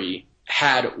Lowry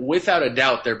had, without a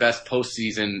doubt, their best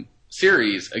postseason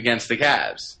series against the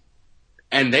Cavs.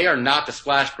 And they are not the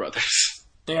Splash Brothers.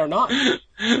 They are not.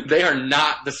 They are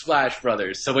not the Splash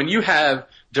Brothers. So when you have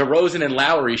DeRozan and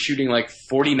Lowry shooting like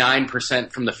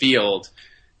 49% from the field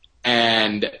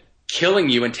and killing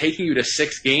you and taking you to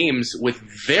 6 games with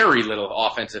very little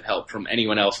offensive help from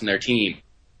anyone else in their team,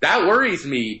 that worries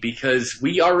me, because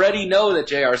we already know that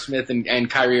J.R. Smith and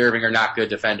Kyrie Irving are not good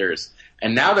defenders.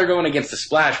 And now they're going against the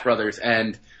Splash Brothers.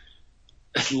 And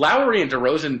Lowry and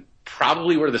DeRozan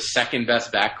probably were the second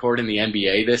best backcourt in the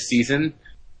NBA this season.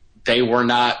 They were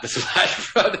not the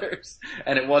Splash Brothers,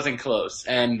 and it wasn't close.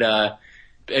 And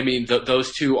I mean,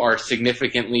 those two are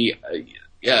significantly.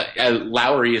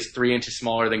 Lowry is 3 inches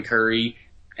smaller than Curry,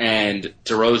 and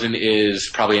DeRozan is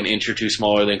probably an inch or two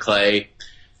smaller than Clay.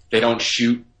 They don't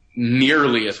shoot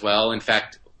nearly as well. In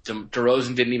fact,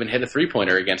 DeRozan didn't even hit a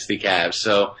three-pointer against the Cavs.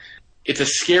 So it's a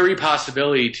scary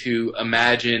possibility to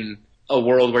imagine a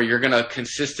world where you're going to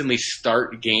consistently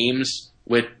start games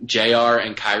with JR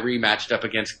and Kyrie matched up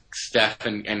against Steph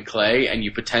and Clay, and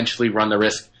you potentially run the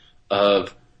risk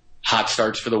of hot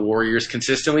starts for the Warriors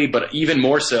consistently, but even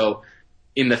more so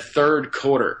in the third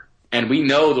quarter. And we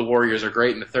know the Warriors are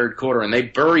great in the third quarter, and they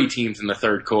bury teams in the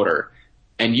third quarter.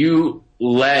 And you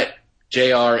let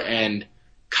JR and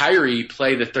Kyrie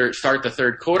start the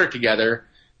third quarter together,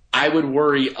 I would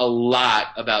worry a lot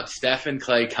about Steph and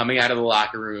Clay coming out of the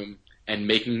locker room and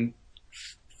making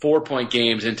 4-point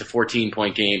games into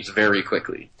 14-point games very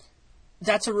quickly.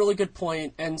 That's a really good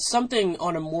point, and something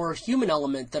on a more human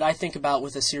element that I think about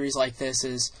with a series like this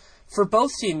is, for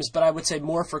both teams, but I would say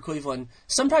more for Cleveland,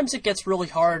 sometimes it gets really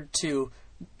hard to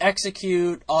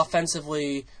execute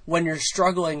offensively when you're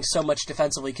struggling so much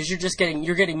defensively, because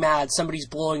you're getting mad, somebody's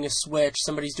blowing a switch,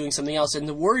 somebody's doing something else, and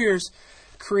the Warriors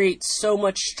create so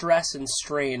much stress and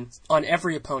strain on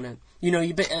every opponent. You know,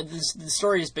 the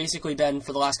story has basically been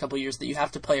for the last couple of years that you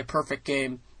have to play a perfect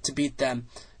game to beat them.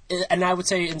 And I would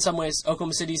say in some ways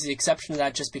Oklahoma City is the exception to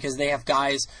that just because they have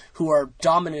guys who are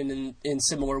dominant in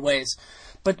similar ways.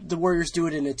 But the Warriors do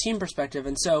it in a team perspective.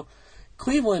 And so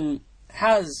Cleveland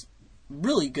has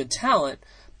really good talent,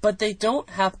 but they don't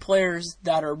have players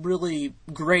that are really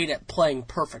great at playing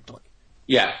perfectly.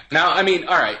 Yeah. Now, I mean,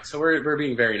 all right, so we're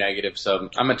being very negative, so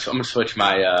I'm gonna switch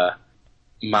my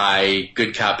my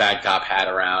good cop, bad cop hat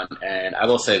around, and I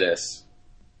will say this.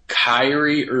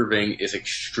 Kyrie Irving is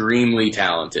extremely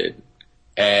talented,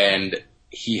 and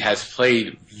he has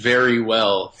played very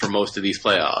well for most of these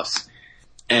playoffs.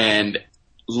 And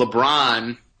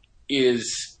LeBron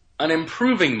is an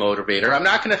improving motivator. I'm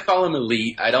not going to call him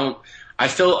elite. I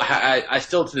still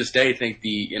to this day think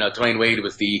Dwayne Wade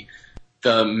was the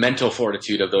mental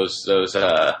fortitude of those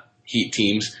Heat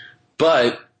teams,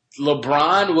 but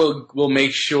LeBron will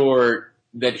make sure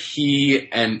that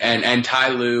he and Ty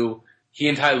Lue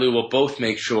will both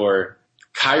make sure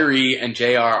Kyrie and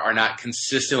JR are not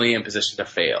consistently in position to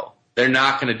fail. They're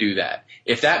not going to do that.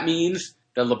 If that means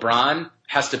that LeBron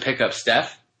has to pick up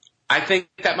Steph, I think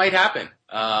that might happen,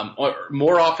 or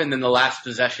more often than the last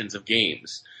possessions of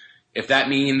games. If that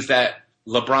means that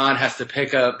LeBron has to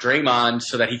pick up Draymond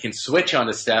so that he can switch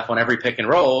onto Steph on every pick and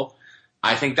roll,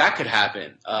 I think that could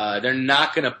happen. They're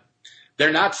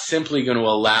not simply going to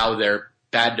allow their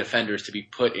bad defenders to be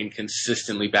put in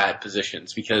consistently bad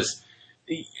positions, because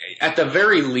at the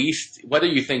very least, whether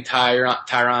you think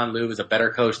Tyronn Lue is a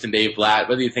better coach than Dave Blatt,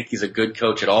 whether you think he's a good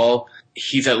coach at all,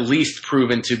 he's at least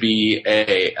proven to be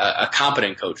a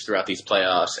competent coach throughout these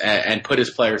playoffs and put his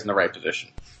players in the right position.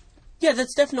 Yeah,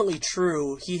 that's definitely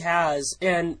true. He has,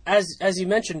 and as you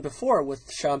mentioned before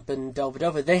with Shump and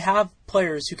Dellavedova, they have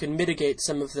players who can mitigate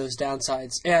some of those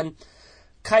downsides. And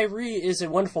Kyrie is a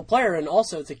wonderful player, and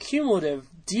also the cumulative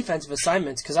defensive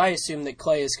assignments, because I assume that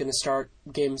Clay is going to start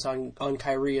games on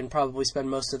Kyrie and probably spend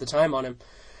most of the time on him,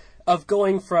 of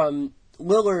going from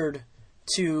Lillard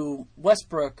to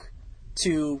Westbrook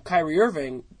to Kyrie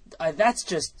Irving, that's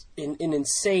just an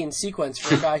insane sequence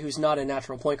for a guy who's not a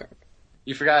natural point guard.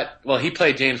 You forgot, well, he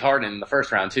played James Harden in the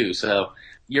first round too, so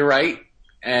you're right,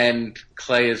 and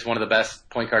Clay is one of the best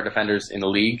point guard defenders in the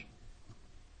league,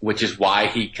 which is why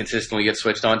he consistently gets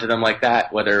switched on to them like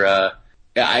that.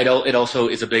 It also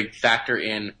is a big factor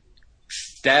in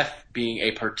Steph being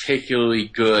a particularly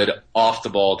good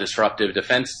off-the-ball disruptive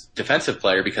defensive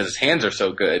player because his hands are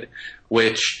so good,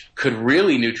 which could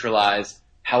really neutralize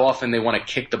how often they want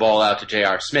to kick the ball out to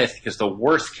J.R. Smith, because the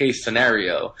worst-case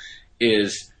scenario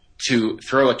is to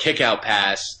throw a kick-out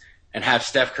pass and have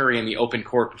Steph Curry in the open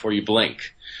court before you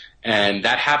blink. And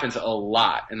that happens a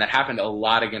lot, and that happened a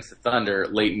lot against the Thunder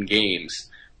late in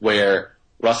games, where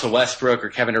Russell Westbrook or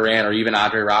Kevin Durant or even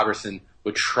Andre Robertson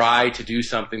would try to do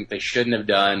something they shouldn't have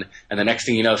done, and the next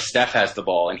thing you know, Steph has the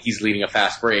ball, and he's leading a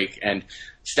fast break, and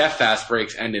Steph fast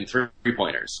breaks end in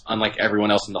three-pointers, unlike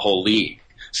everyone else in the whole league.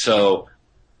 So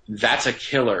that's a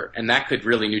killer, and that could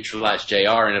really neutralize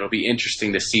JR, and it'll be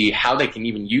interesting to see how they can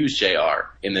even use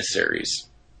JR in this series.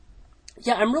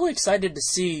 Yeah, I'm really excited to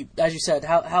see, as you said,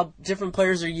 how different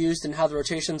players are used and how the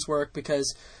rotations work,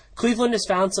 because Cleveland has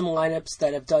found some lineups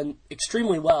that have done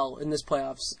extremely well in this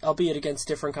playoffs, albeit against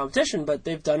different competition, but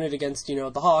they've done it against,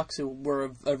 the Hawks, who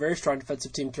were a very strong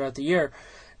defensive team throughout the year.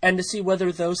 And to see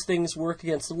whether those things work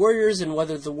against the Warriors and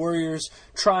whether the Warriors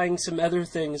trying some other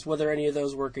things, whether any of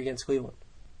those work against Cleveland.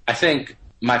 I think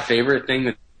my favorite thing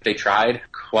that they tried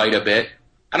quite a bit.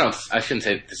 I shouldn't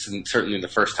say this isn't certainly the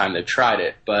first time they've tried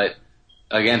it, but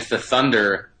against the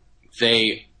Thunder,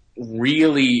 they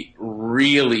really,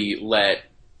 really let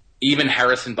even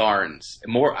Harrison Barnes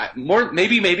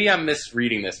maybe I'm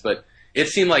misreading this, but it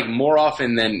seemed like more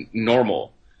often than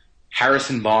normal,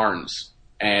 Harrison Barnes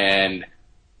and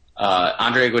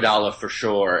Andre Iguodala for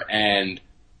sure, and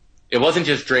it wasn't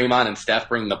just Draymond and Steph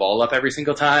bringing the ball up every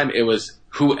single time. It was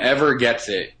whoever gets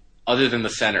it, other than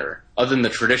the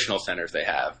traditional centers they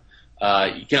have.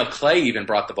 Clay even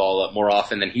brought the ball up more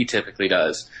often than he typically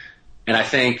does. And I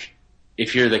think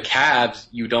if you're the Cavs,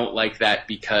 you don't like that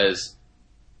because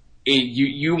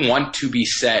you want to be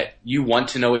set. You want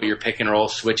to know what your pick and roll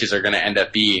switches are going to end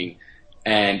up being.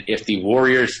 And if the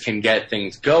Warriors can get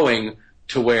things going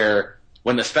to where,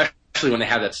 especially when they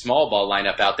have that small ball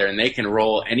lineup out there and they can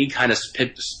roll any kind of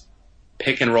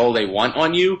pick and roll they want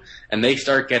on you, and they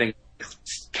start getting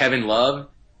Kevin Love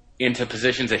into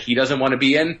positions that he doesn't want to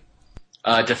be in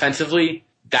defensively,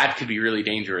 that could be really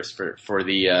dangerous for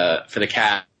the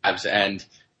Cavs. And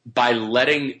by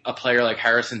letting a player like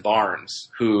Harrison Barnes,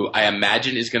 who I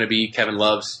imagine is going to be Kevin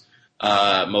Love's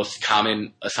most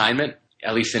common assignment,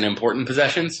 at least in important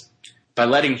possessions, by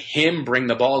letting him bring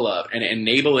the ball up and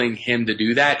enabling him to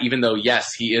do that, even though,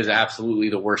 yes, he is absolutely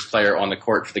the worst player on the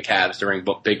court for the Cavs during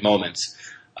big moments,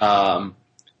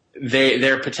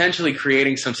 they're potentially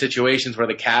creating some situations where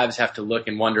the Cavs have to look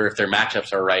and wonder if their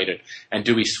matchups are right and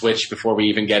do we switch before we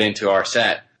even get into our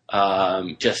set,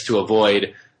 just to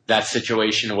avoid that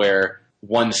situation where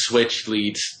one switch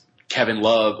leads Kevin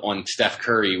Love on Steph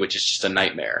Curry, which is just a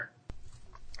nightmare.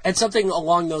 And something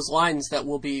along those lines that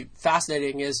will be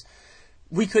fascinating is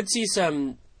we could see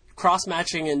some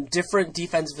cross-matching and different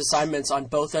defensive assignments on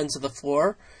both ends of the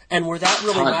floor, and where that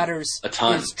really matters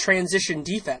is transition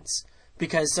defense.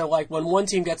 Because when one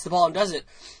team gets the ball and does it,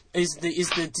 is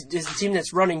the team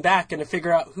that's running back going to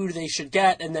figure out who they should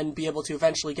get and then be able to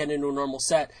eventually get into a normal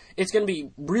set? It's going to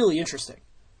be really interesting.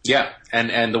 Yeah,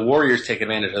 and the Warriors take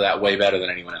advantage of that way better than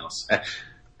anyone else.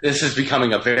 This is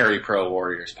becoming a very pro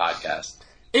Warriors podcast.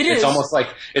 It's almost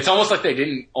like they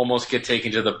didn't almost get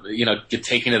taken to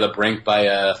the brink by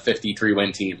a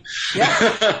 53-win team.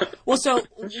 Yeah. Well, so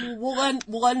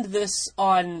we'll end this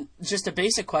on just a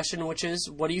basic question, which is,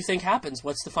 what do you think happens?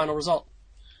 What's the final result?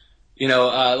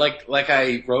 Like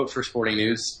I wrote for Sporting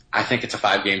News, I think it's a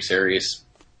 5-game series.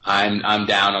 I'm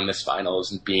down on this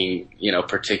finals being,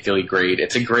 particularly great.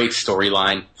 It's a great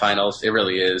storyline, finals. It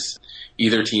really is.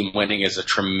 Either team winning is a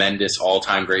tremendous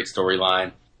all-time great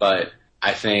storyline, but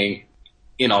I think,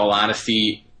 in all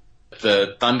honesty,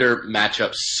 the Thunder match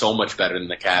up so much better than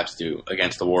the Cavs do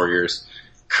against the Warriors.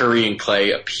 Curry and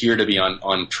Clay appear to be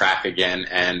on track again,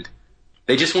 and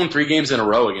they just won 3 games in a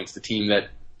row against a team that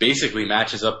basically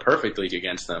matches up perfectly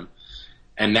against them.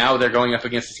 And now they're going up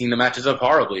against a team that matches up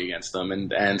horribly against them.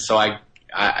 And so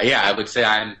I would say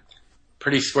I'm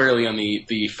pretty squarely on the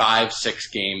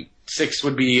 5-6 game. 6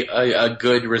 would be a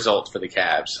good result for the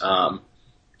Cavs.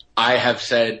 I have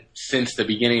said since the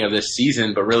beginning of this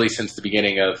season, but really since the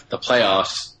beginning of the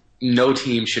playoffs, no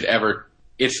team should ever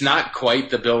 – it's not quite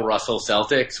the Bill Russell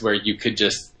Celtics where you could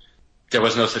just – there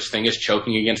was no such thing as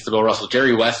choking against the Bill Russell.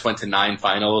 Jerry West went to 9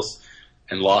 finals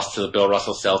and lost to the Bill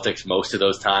Russell Celtics most of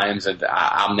those times, and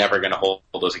I'm never going to hold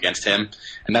those against him.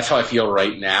 And that's how I feel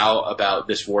right now about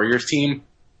this Warriors team.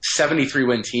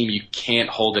 73-win team, you can't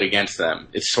hold it against them.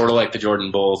 It's sort of like the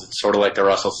Jordan Bulls. It's sort of like the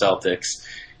Russell Celtics.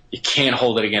 You can't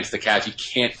hold it against the Cavs. You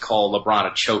can't call LeBron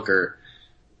a choker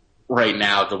right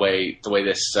now the way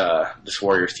this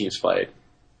Warriors team's played.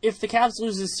 If the Cavs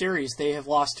lose this series, they have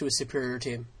lost to a superior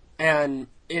team. And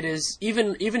it is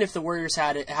even if the Warriors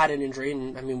had an injury,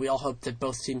 and I mean we all hope that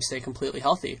both teams stay completely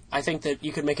healthy. I think that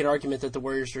you could make an argument that the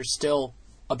Warriors are still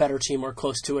a better team or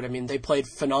close to it. I mean they played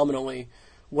phenomenally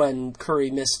when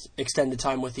Curry missed extended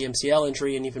time with the MCL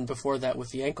injury, and even before that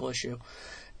with the ankle issue.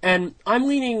 And I'm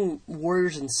leaning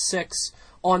Warriors in 6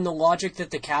 on the logic that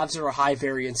the Cavs are a high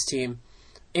variance team.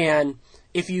 And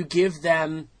if you give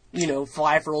them,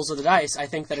 5 rolls of the dice, I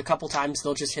think that a couple times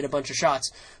they'll just hit a bunch of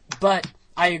shots. But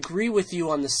I agree with you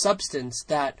on the substance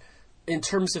that in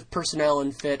terms of personnel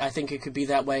and fit, I think it could be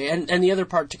that way. And the other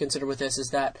part to consider with this is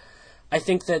that I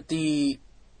think that the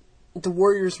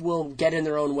Warriors will get in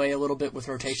their own way a little bit with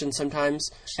rotation sometimes,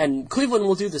 and Cleveland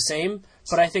will do the same,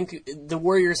 but I think the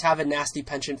Warriors have a nasty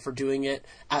penchant for doing it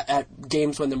at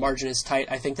games when the margin is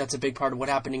tight. I think that's a big part of what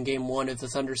happened in Game 1 of the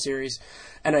Thunder series,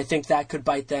 and I think that could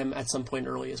bite them at some point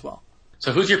early as well.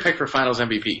 So who's your pick for Finals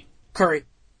MVP? Curry.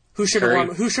 Who should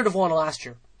have won last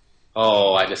year?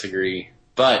 Oh, I disagree.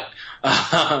 But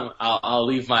I'll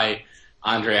leave my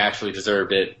Andre actually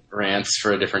deserved it rants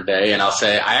for a different day, and I'll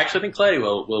say I actually think Klay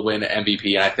will win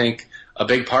MVP, and I think a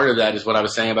big part of that is what I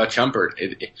was saying about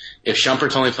Shumpert. If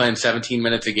Shumpert's only playing 17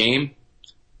 minutes a game,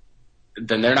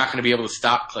 then they're not going to be able to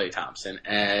stop Klay Thompson.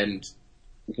 And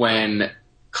when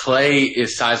Klay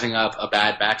is sizing up a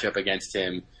bad matchup against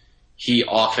him, he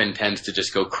often tends to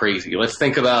just go crazy. Let's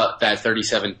think about that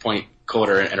 37-point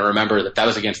quarter and remember that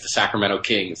was against the Sacramento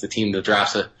Kings, the team that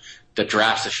drafts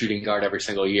a shooting guard every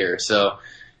single year. So,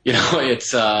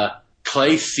 it's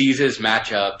Klay seizes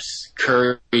matchups.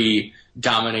 Curry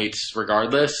dominates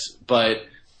regardless, but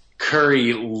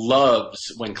Curry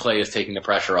loves when Klay is taking the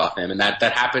pressure off him. And that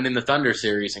happened in the Thunder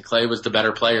series, and Klay was the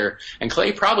better player. And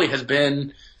Klay probably has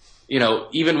been,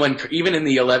 even in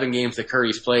the 11 games that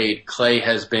Curry's played, Klay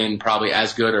has been probably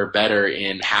as good or better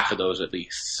in half of those at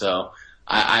least. So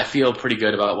I feel pretty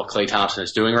good about what Klay Thompson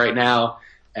is doing right now.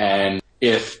 And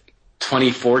if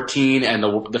 2014 and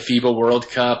the FIBA World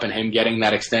Cup and him getting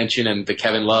that extension and the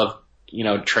Kevin Love,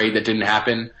 trade that didn't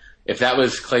happen, if that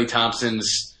was Klay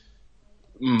Thompson's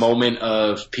moment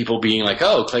of people being like,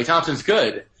 oh, Klay Thompson's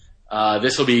good,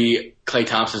 this will be Klay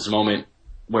Thompson's moment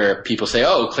where people say,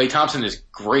 oh, Klay Thompson is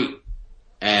great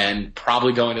and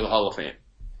probably going to the Hall of Fame.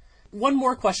 One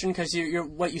more question, because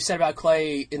what you said about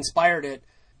Klay inspired it.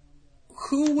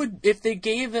 Who would, if they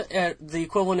gave the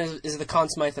equivalent is the Conn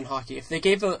Smythe in hockey, if they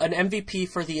gave an MVP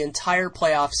for the entire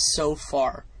playoffs so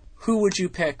far, who would you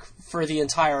pick for the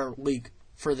entire league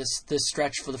for this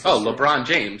stretch for the first Oh, LeBron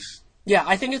James. Yeah,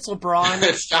 I think it's LeBron.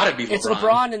 It's got to be LeBron. It's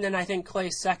LeBron, and then I think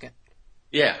Klay's second.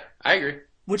 Yeah, I agree.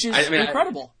 Which is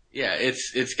incredible.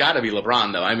 It's got to be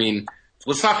LeBron, though. I mean,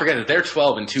 let's not forget that they're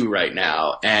 12-2 right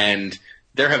now, and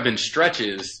there have been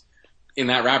stretches in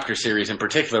that Raptor series in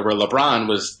particular where LeBron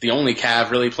was the only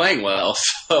Cav really playing well.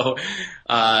 So,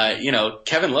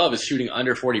 Kevin Love is shooting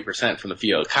under 40% from the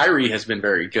field. Kyrie has been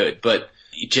very good, but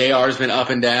JR's been up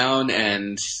and down,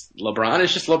 and LeBron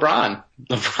is just LeBron.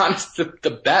 LeBron is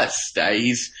the best.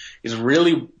 He's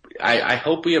really. I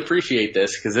hope we appreciate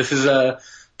this, because this is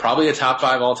probably a top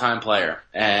 5 all-time player,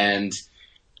 and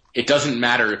it doesn't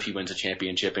matter if he wins a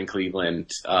championship in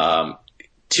Cleveland to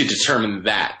determine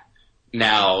that.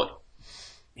 Now,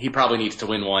 he probably needs to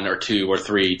win 1 or 2 or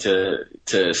 3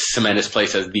 to cement his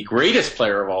place as the greatest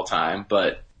player of all time,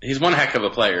 but he's one heck of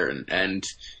a player, and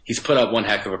he's put up one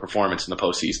heck of a performance in the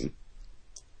postseason.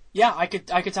 Yeah, I could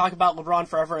talk about LeBron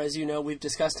forever. As you know, we've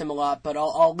discussed him a lot, but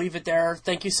I'll leave it there.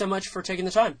 Thank you so much for taking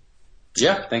the time.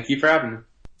 Yeah, thank you for having me.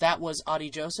 That was Adi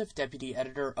Joseph, deputy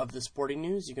editor of The Sporting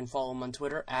News. You can follow him on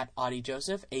Twitter at Adi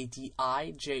Joseph,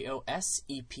 ADIJOSEPH.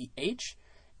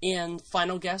 And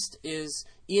final guest is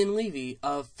Ian Levy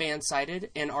of Fansided,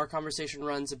 and our conversation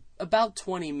runs about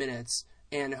 20 minutes,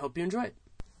 and I hope you enjoy it.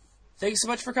 Thanks so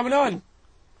much for coming on.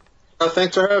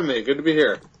 Thanks for having me. Good to be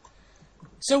here.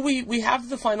 So we have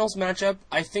the finals matchup.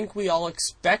 I think we all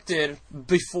expected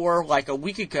before, like a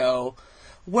week ago.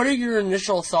 What are your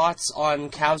initial thoughts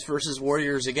on Cavs versus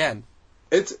Warriors again?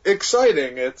 It's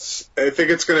exciting. I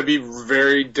think it's going to be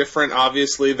very different,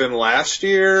 obviously, than last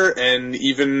year, and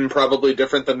even probably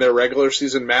different than their regular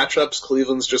season matchups.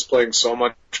 Cleveland's just playing so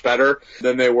much better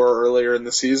than they were earlier in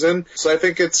the season. So I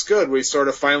think it's good. We sort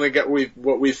of finally get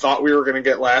what we thought we were going to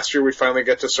get last year. We finally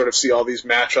get to sort of see all these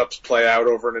matchups play out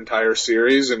over an entire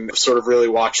series and sort of really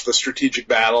watch the strategic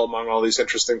battle among all these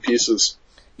interesting pieces.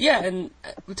 Yeah, and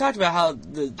we talked about how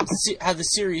the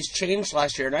series changed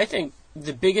last year, and I think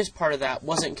the biggest part of that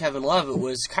wasn't Kevin Love. It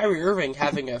was Kyrie Irving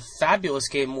having a fabulous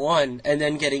game 1 and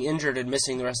then getting injured and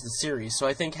missing the rest of the series. So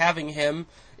I think having him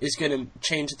is going to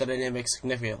change the dynamic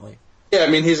significantly. Yeah, I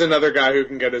mean, he's another guy who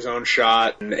can get his own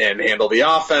shot and handle the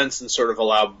offense and sort of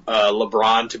allow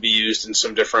LeBron to be used in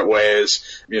some different ways.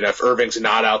 You know, if Irving's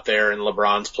not out there and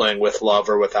LeBron's playing with Love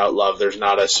or without Love, there's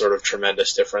not a sort of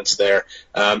tremendous difference there.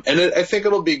 I think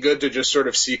it'll be good to just sort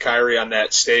of see Kyrie on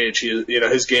that stage.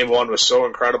 His game 1 was so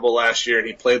incredible last year, and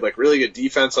he played like really good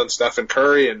defense on Stephen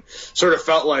Curry and sort of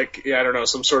felt like,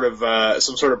 some sort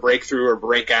of breakthrough or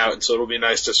breakout. And so it'll be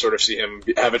nice to sort of see him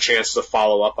have a chance to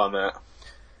follow up on that.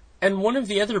 And one of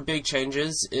the other big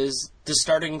changes is the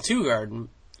starting 2-guard.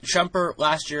 Shumpert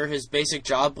last year, his basic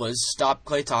job was stop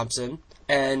Klay Thompson,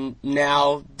 and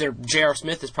now J.R.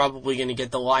 Smith is probably going to get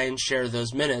the lion's share of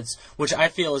those minutes, which I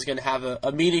feel is going to have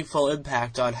a meaningful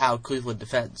impact on how Cleveland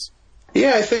defends.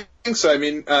 Yeah, I think so. I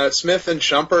mean, Smith and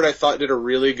Shumpert, I thought, did a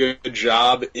really good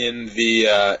job in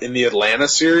the Atlanta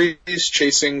series,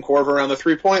 chasing Korver around the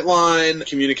 3-point line,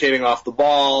 communicating off the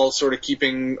ball, sort of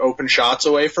keeping open shots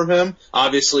away from him.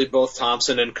 Obviously, both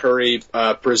Thompson and Curry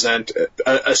present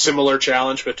a similar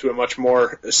challenge, but to a much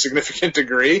more significant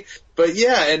degree. But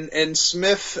yeah, and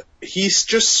Smith, he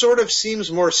just sort of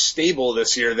seems more stable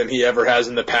this year than he ever has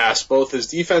in the past, both his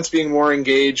defense being more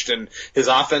engaged and his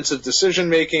offensive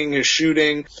decision-making, his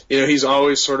shooting. He's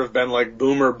always sort of been like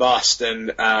boom or bust,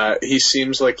 and he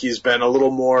seems like he's been a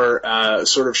little more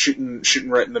sort of shooting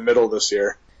right in the middle this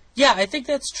year. Yeah, I think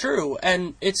that's true,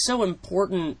 and it's so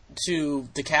important to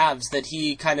the Cavs that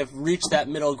he kind of reached that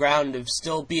middle ground of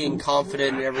still being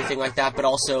confident and everything like that, but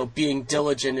also being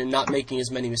diligent and not making as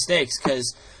many mistakes,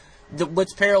 because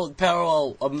what's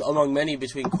parallel among many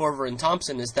between Korver and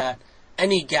Thompson is that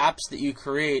any gaps that you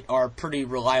create are pretty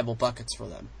reliable buckets for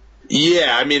them.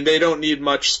 Yeah, I mean, they don't need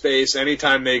much space.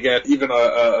 Anytime they get even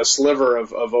a sliver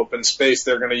of open space,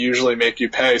 they're going to usually make you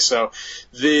pay. So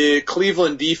the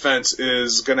Cleveland defense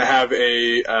is going to have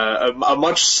a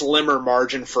much slimmer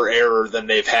margin for error than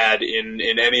they've had in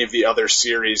any of the other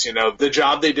series. The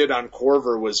job they did on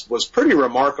Korver was pretty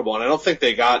remarkable, and I don't think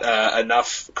they got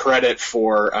enough credit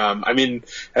for, I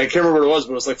can't remember what it was,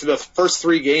 but it was like for the first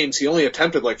 3 games, he only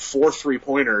attempted like 4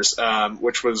 3-pointers,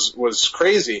 which was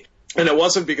crazy. And it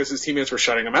wasn't because his teammates were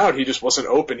shutting him out. He just wasn't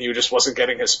open. He just wasn't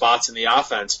getting his spots in the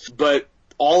offense. But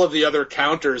all of the other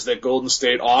counters that Golden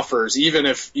State offers, even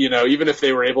if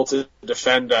they were able to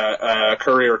defend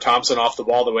Curry or Thompson off the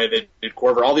ball the way they did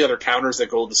Korver, all the other counters that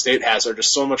Golden State has are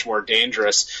just so much more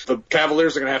dangerous. The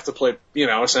Cavaliers are going to have to play,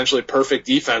 essentially perfect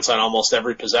defense on almost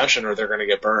every possession, or they're going to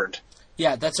get burned.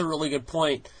 Yeah, that's a really good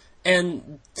point.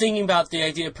 And thinking about the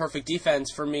idea of perfect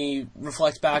defense, for me,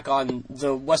 reflects back on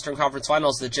the Western Conference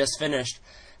Finals that just finished.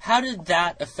 How did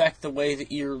that affect the way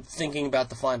that you're thinking about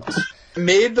the finals?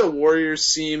 Made the Warriors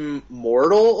seem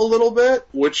mortal a little bit,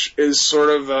 which is sort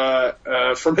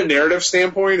of, from a narrative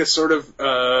standpoint, it sort of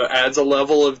adds a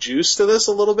level of juice to this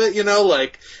a little bit,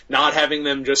 like not having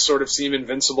them just sort of seem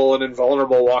invincible and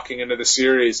invulnerable walking into the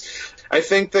series. I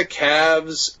think the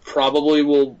Cavs probably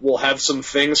will have some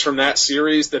things from that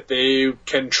series that they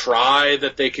can try,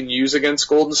 that they can use against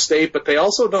Golden State, but they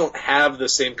also don't have the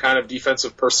same kind of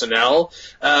defensive personnel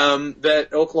that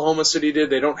Oklahoma City did.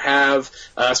 They don't have,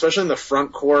 especially in the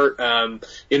front court,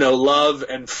 Love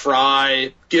and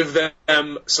Fry give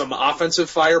them some offensive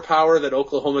firepower that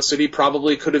Oklahoma City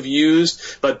probably could have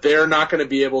used, but they're not going to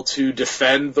be able to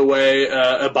defend the way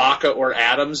Ibaka or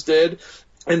Adams did.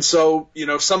 And so,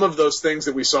 some of those things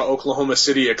that we saw Oklahoma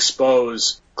City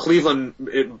expose, Cleveland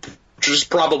just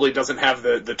probably doesn't have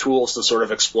the tools to sort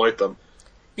of exploit them.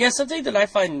 Yeah, something that I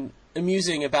find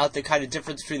amusing about the kind of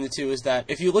difference between the two is that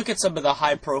if you look at some of the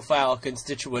high-profile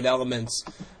constituent elements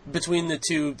between the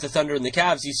two, the Thunder and the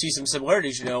Cavs, you see some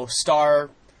similarities,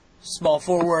 star, small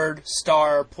forward,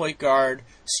 star, point guard,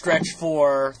 stretch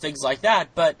 4, things like that.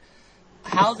 But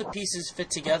how the pieces fit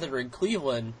together in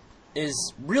Cleveland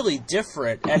is really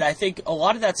different, and I think a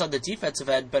lot of that's on the defensive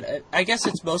end, but I guess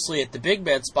it's mostly at the big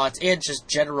man spots and just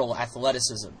general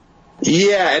athleticism.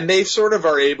 Yeah, and they sort of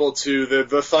are able to,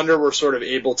 the Thunder were sort of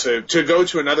able to go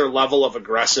to another level of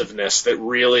aggressiveness that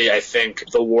really, I think,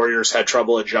 the Warriors had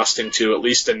trouble adjusting to, at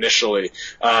least initially.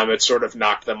 It sort of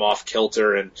knocked them off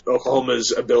kilter, and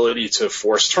Oklahoma's ability to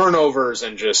force turnovers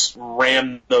and just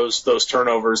ram those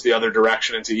turnovers the other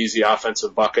direction into easy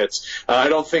offensive buckets. I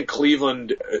don't think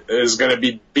Cleveland is going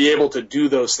to be able to do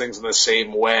those things in the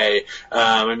same way.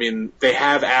 They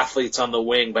have athletes on the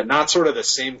wing, but not sort of the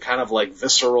same kind of like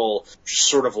visceral,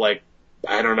 sort of like,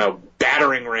 I don't know,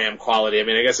 battering ram quality.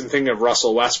 I guess I'm thinking of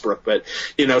Russell Westbrook, but,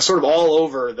 sort of all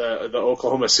over the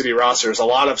Oklahoma City roster, there's a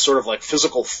lot of sort of like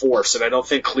physical force, and I don't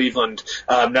think Cleveland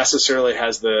necessarily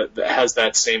has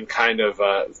that same kind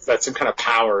of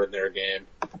power in their game.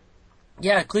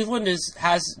 Yeah, Cleveland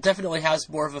definitely has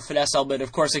more of a finesse element,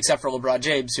 of course, except for LeBron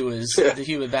James, who is the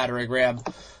human battering ram.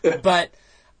 But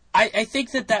I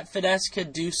think that finesse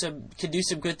can do some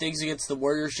good things against the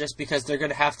Warriors, just because they're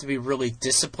going to have to be really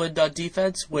disciplined on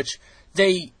defense, which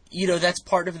that's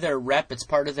part of their rep, it's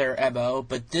part of their MO,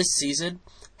 but this season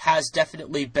has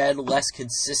definitely been less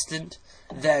consistent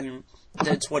than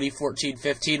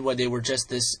 2014-15, when they were just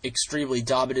this extremely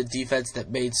dominant defense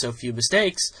that made so few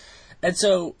mistakes. And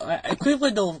so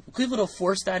Cleveland will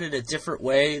force that in a different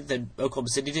way than Oklahoma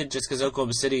City did, just because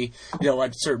Oklahoma City,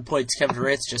 at certain points, Kevin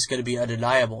Durant's just going to be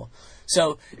undeniable.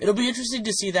 So it'll be interesting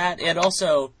to see that, and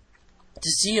also to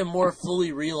see a more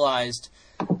fully realized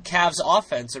Cavs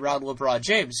offense around LeBron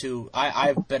James, who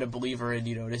I've been a believer in,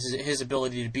 his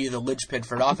ability to be the linchpin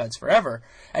for an offense forever.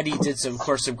 And he did some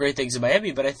great things in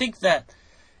Miami, but I think that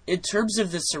in terms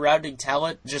of the surrounding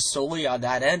talent, just solely on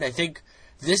that end, I think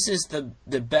this is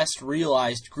the best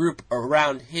realized group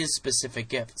around his specific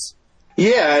gifts.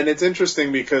 Yeah, and it's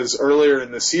interesting because earlier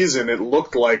in the season it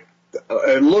looked like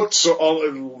it looked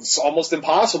almost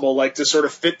impossible, like to sort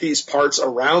of fit these parts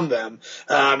around them.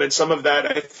 And some of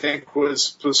that, I think,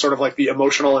 was sort of like the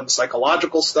emotional and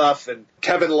psychological stuff. And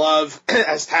Kevin Love,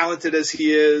 as talented as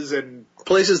he is, and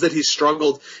places that he's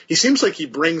struggled, he seems like he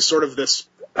brings sort of this,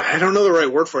 I don't know the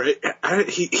right word for it.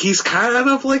 He's kind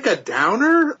of like a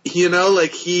downer,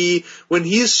 like when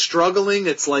he's struggling,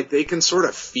 it's like they can sort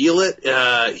of feel it.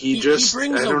 He brings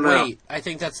a weight. I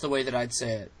think that's the way that I'd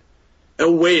say it.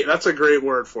 A weight, that's a great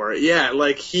word for it. Yeah,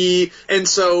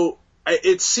 so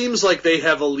it seems like they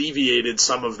have alleviated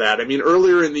some of that. I mean,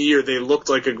 earlier in the year, they looked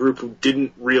like a group who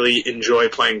didn't really enjoy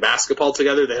playing basketball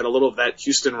together. They had a little of that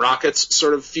Houston Rockets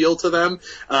sort of feel to them,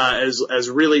 as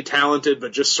really talented,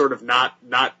 but just sort of not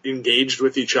engaged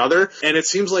with each other. And it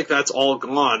seems like that's all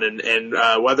gone. And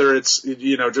whether it's,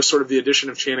 just sort of the addition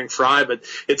of Channing Frye, but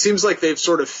it seems like they've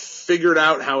sort of figured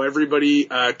out how everybody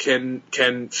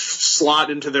can slot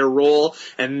into their role,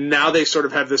 and now they sort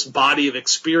of have this body of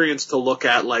experience to look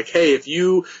at, like, hey, if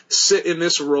you sit in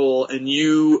this role and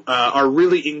you are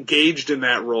really engaged in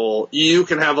that role, you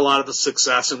can have a lot of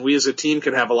success, and we as a team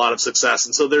can have a lot of success.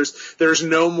 And so there's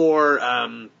no more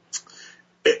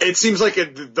it seems like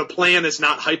the plan is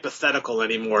not hypothetical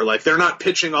anymore. Like, they're not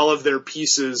pitching all of their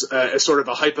pieces as sort of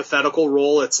a hypothetical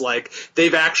role. It's like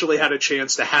they've actually had a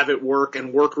chance to have it work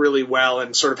and work really well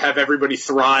and sort of have everybody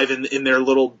thrive in their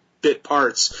little bit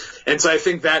parts. And so I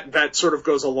think that sort of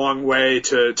goes a long way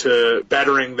to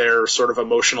bettering their sort of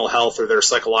emotional health or their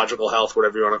psychological health,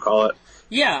 whatever you want to call it.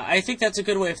 Yeah, I think that's a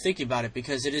good way of thinking about it,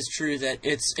 because it is true that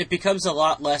it becomes a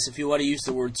lot less, if you want to use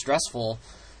the word stressful,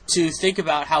 to think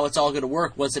about how it's all going to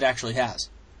work once it actually has.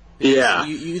 Yeah.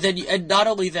 And not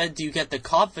only then do you get the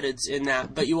confidence in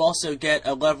that, but you also get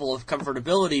a level of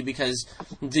comfortability because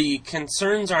the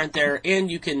concerns aren't there,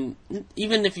 and you can,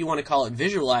 even if you want to call it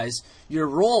visualize, your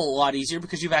role a lot easier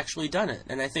because you've actually done it.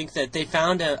 And I think that they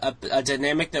found a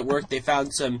dynamic that worked. They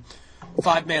found some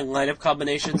 5-man lineup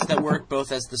combinations that work,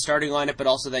 both as the starting lineup but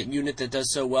also that unit that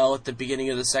does so well at the beginning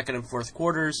of the second and fourth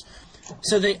quarters.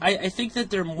 So I think that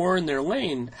they're more in their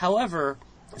lane. However,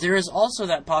 there is also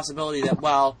that possibility that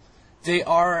while they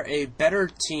are a better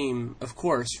team, of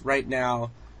course, right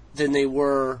now than they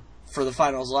were for the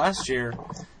finals last year,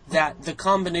 that the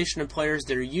combination of players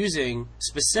they're using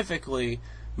specifically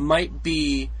might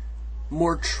be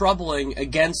more troubling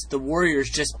against the Warriors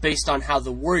just based on how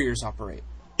the Warriors operate.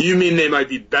 You mean they might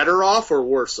be better off or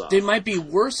worse off? They might be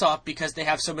worse off because they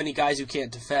have so many guys who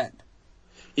can't defend.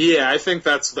 Yeah, I think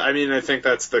that's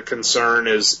the concern,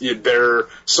 is they're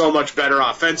so much better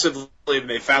offensively, and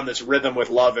they found this rhythm with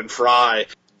Love and Frye.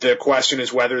 The question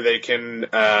is whether they can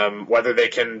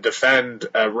defend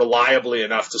reliably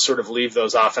enough to sort of leave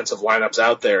those offensive lineups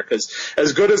out there. Because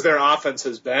as good as their offense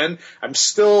has been, I'm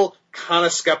still kind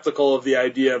of skeptical of the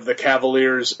idea of the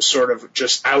Cavaliers sort of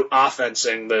just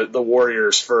out-offensing the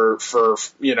Warriors for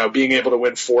being able to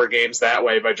win 4 games that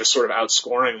way by just sort of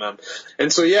outscoring them.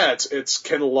 And so, yeah, it's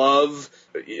can Love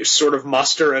sort of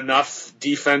muster enough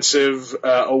defensive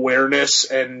awareness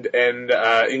and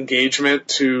engagement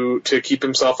to keep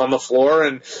himself on the floor.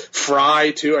 And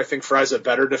Frye, too, I think Frye's a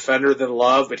better defender than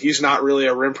Love, but he's not really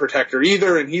a rim protector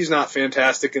either, and he's not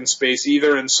fantastic in space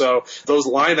either. And so those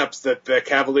lineups that the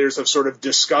Cavaliers have sort of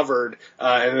discovered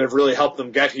and have really helped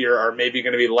them get here are maybe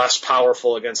going to be less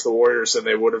powerful against the Warriors than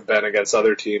they would have been against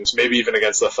other teams, maybe even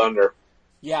against the Thunder.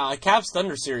 Yeah, a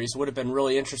Cavs-Thunder series would have been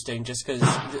really interesting just because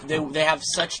they have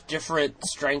such different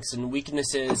strengths and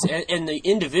weaknesses. And the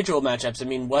individual matchups, I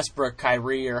mean, Westbrook,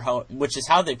 Kyrie, which is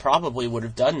how they probably would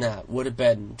have done that, would have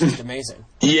been just amazing.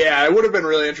 Yeah, it would have been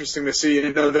really interesting to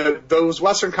see. Those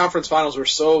Western Conference Finals were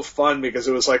so fun because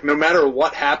it was like no matter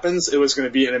what happens, it was going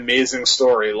to be an amazing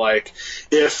story. Like,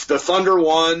 if the Thunder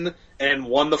won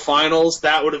the finals,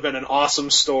 that would have been an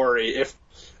awesome story. If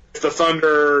the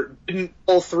Thunder didn't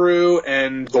pull through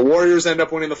and the Warriors end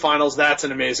up winning the finals, that's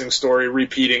an amazing story,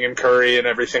 repeating in Curry and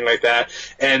everything like that.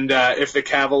 And if the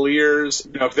Cavaliers,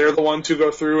 if they're the ones who go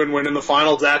through and win in the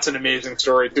finals, that's an amazing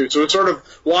story too. So it's sort of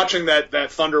watching that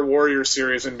Thunder Warriors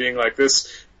series and being like, this,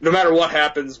 no matter what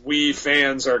happens, we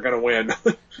fans are going to win.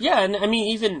 Yeah, and I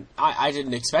mean, even I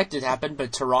didn't expect it to happen,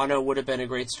 but Toronto would have been a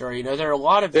great story. There are a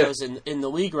lot of those in the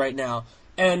league right now.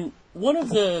 And one of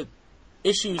the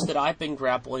issues that I've been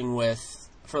grappling with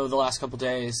for the last couple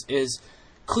days is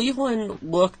Cleveland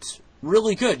looked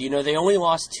really good. They only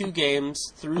lost 2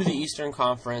 games through the Eastern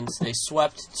Conference. They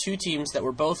swept 2 teams that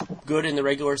were both good in the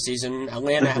regular season.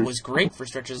 Atlanta was great for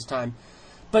stretches of time.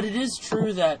 But it is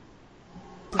true that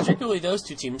particularly those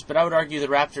 2 teams, but I would argue the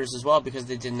Raptors as well because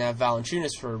they didn't have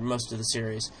Valanciunas for most of the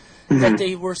series, that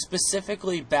they were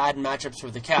specifically bad matchups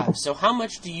for the Cavs. So how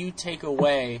much do you take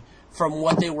away from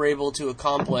what they were able to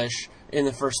accomplish in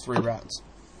the first 3 rounds?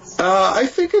 I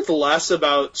think it's less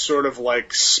about sort of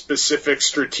like specific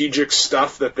strategic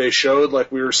stuff that they showed.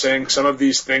 Like we were saying, some of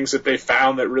these things that they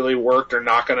found that really worked are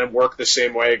not going to work the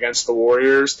same way against the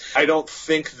Warriors. I don't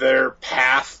think their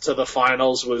path to the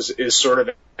finals is sort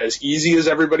of as easy as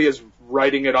everybody is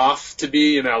writing it off to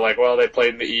be. Like, well, they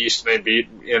played in the East and they beat,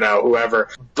 whoever.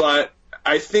 But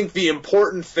I think the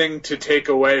important thing to take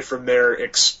away from their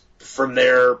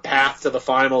path to the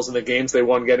finals and the games they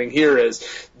won getting here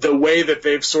is the way that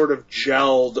they've sort of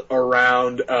gelled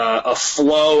around a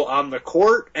flow on the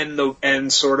court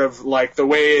and sort of like the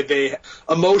way they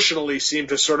emotionally seem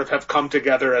to sort of have come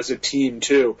together as a team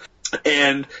too.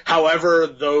 And however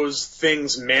those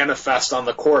things manifest on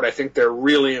the court, I think they're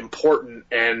really important,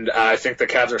 and I think the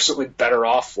Cavs are certainly better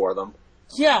off for them.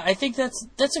 Yeah, I think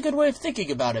that's a good way of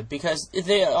thinking about it, because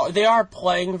they are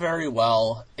playing very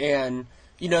well, and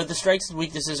the strengths and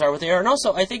weaknesses are what they are. And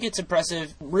also, I think it's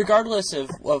impressive, regardless of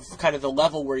kind of the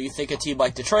level where you think a team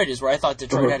like Detroit is, where I thought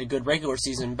Detroit had a good regular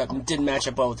season but didn't match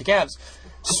up well with the Cavs.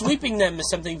 Sweeping them is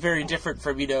something very different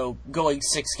from, going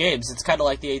 6 games. It's kind of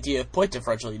like the idea of point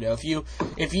differential. If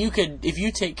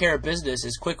you take care of business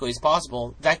as quickly as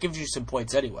possible, that gives you some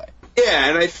points anyway. Yeah,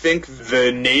 and I think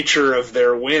the nature of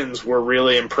their wins were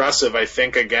really impressive. I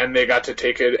think, again, they got to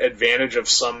take advantage of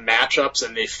some matchups,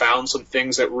 and they found some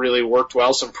things that really worked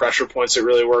well, some pressure points that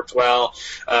really worked well.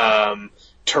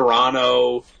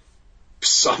 Toronto,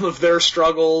 some of their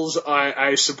struggles,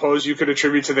 I suppose you could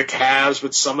attribute to the Cavs,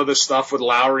 but some of the stuff with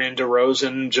Lowry and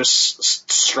DeRozan just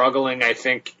struggling, I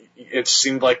think it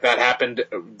seemed like that happened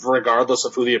regardless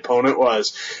of who the opponent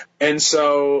was. And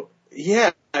so,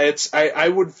 yeah, I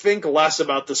would think less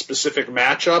about the specific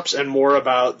matchups and more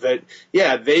about that,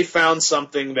 yeah, they found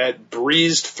something that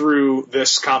breezed through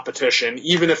this competition,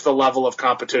 even if the level of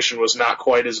competition was not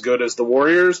quite as good as the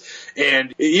Warriors.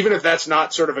 And even if that's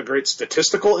not sort of a great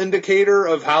statistical indicator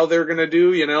of how they're going to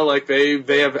do, like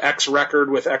they have X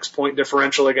record with X point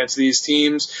differential against these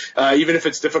teams, even if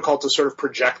it's difficult to sort of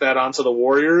project that onto the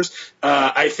Warriors,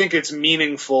 I think it's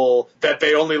meaningful that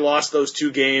they only lost those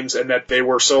 2 games and that they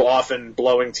were so often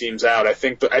blowing teams out. I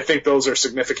think those are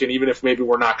significant, even if maybe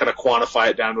we're not going to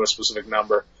quantify it down to a specific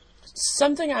number.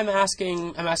 Something I'm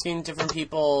asking different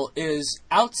people is,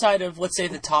 outside of, let's say,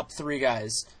 the top 3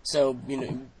 guys, so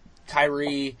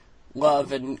Kyrie,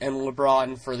 Love, and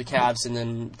LeBron for the Cavs, and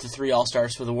then the 3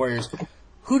 All-Stars for the Warriors,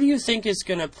 who do you think is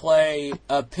going to play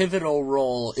a pivotal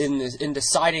role in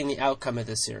deciding the outcome of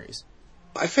this series?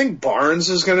 I think Barnes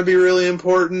is going to be really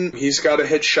important. He's got to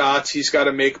hit shots. He's got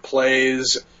to make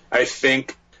plays. I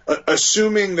think,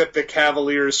 assuming that the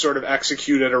Cavaliers sort of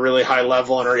execute at a really high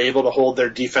level and are able to hold their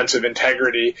defensive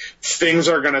integrity, things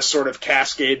are going to sort of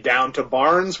cascade down to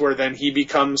Barnes, where then he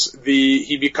becomes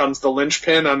the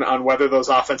linchpin on whether those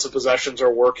offensive possessions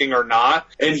are working or not.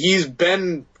 And he's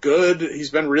been good.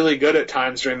 He's been really good at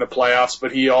times during the playoffs,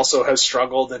 but he also has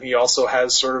struggled, and he also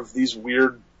has sort of these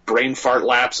weird brain fart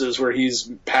lapses where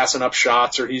he's passing up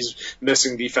shots or he's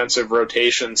missing defensive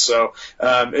rotations. So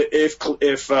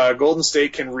if Golden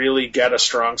State can really get a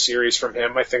strong series from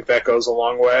him, I think that goes a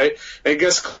long way. I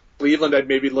guess Cleveland, I'd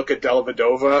maybe look at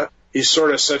Dellavedova. He's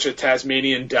sort of such a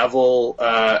Tasmanian devil,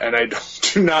 and I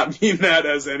do not mean that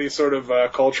as any sort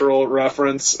of cultural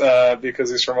reference because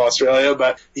he's from Australia,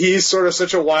 but he's sort of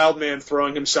such a wild man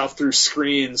throwing himself through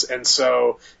screens, and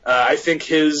so I think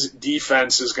his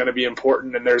defense is going to be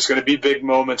important, and there's going to be big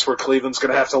moments where Cleveland's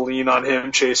going to have to lean on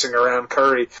him chasing around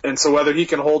Curry, and so whether he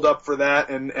can hold up for that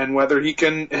and whether he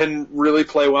can really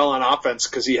play well on offense,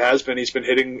 because he's been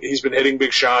hitting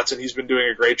big shots, and he's been doing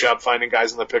a great job finding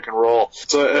guys in the pick and roll.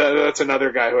 So that's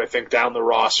another guy who I think down the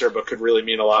roster but could really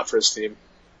mean a lot for his team.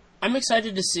 I'm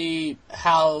excited to see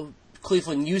how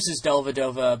Cleveland uses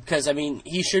Dellavedova, because,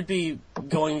 he should be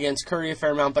going against Curry a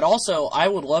fair amount, but also I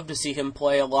would love to see him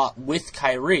play a lot with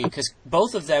Kyrie, because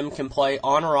both of them can play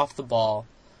on or off the ball,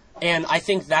 and I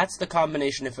think that's the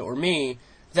combination, if it were me,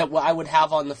 that I would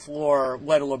have on the floor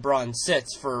when LeBron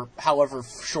sits for however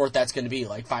short that's going to be,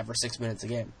 like 5 or 6 minutes a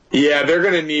game. Yeah, they're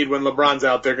going to need, when LeBron's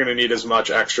out, they're going to need as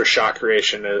much extra shot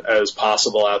creation as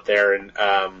possible out there. And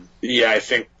I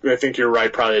think you're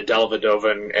right. Probably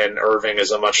Dellavedova and Irving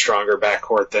is a much stronger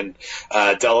backcourt than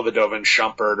Dellavedova and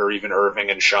Shumpert, or even Irving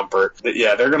and Shumpert. But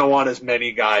yeah, they're going to want as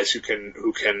many guys who can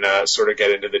sort of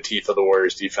get into the teeth of the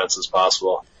Warriors' defense as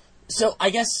possible. So I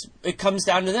guess it comes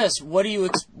down to this: what do you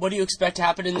expect to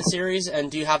happen in the series,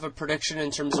 and do you have a prediction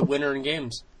in terms of winner in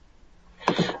games?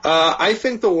 I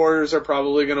think the Warriors are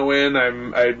probably going to win.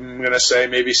 I'm going to say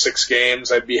maybe 6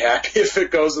 games. I'd be happy if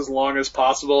it goes as long as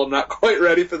possible. I'm not quite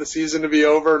ready for the season to be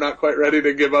over, not quite ready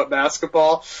to give up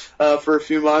basketball for a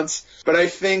few months. But I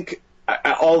think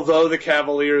although the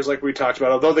Cavaliers, like we talked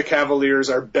about, although the Cavaliers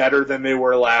are better than they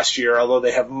were last year, although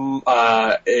they have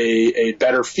a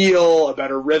better feel, a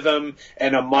better rhythm,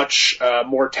 and a much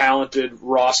more talented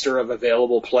roster of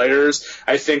available players,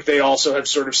 I think they also have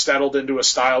sort of settled into a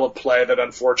style of play that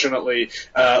unfortunately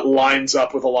lines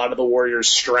up with a lot of the Warriors'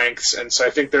 strengths. And so I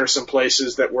think there are some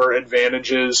places that were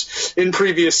advantages in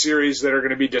previous series that are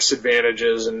going to be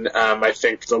disadvantages, and I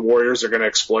think the Warriors are going to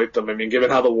exploit them. I mean, given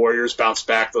how the Warriors bounced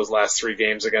back those last 3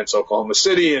 games against Oklahoma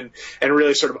City and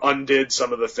really sort of undid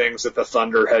some of the things that the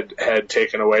Thunder had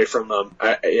taken away from them,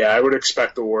 I would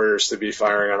expect the Warriors to be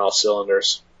firing on all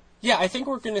cylinders. Yeah, I think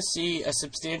we're going to see a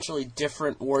substantially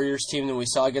different Warriors team than we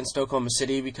saw against Oklahoma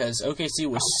City because OKC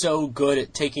was so good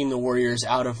at taking the Warriors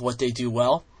out of what they do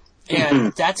well.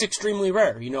 And that's extremely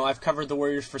rare. You know, I've covered the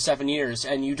Warriors for 7 years,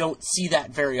 and you don't see that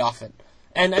very often.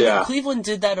 And I think Cleveland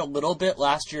did that a little bit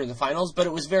last year in the finals, but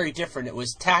it was very different. It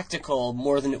was tactical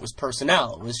more than it was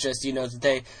personnel. It was just, you know,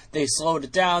 that they slowed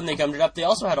it down, they gummed it up. They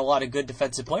also had a lot of good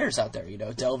defensive players out there, you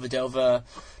know, Dellavedova,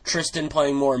 Tristan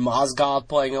playing more, Mozgov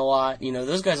playing a lot. You know,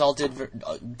 those guys all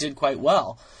did quite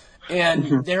well.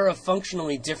 And they're a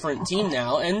functionally different team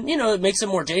now, and, you know, it makes them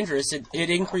more dangerous. It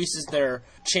increases their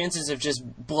chances of just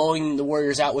blowing the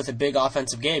Warriors out with a big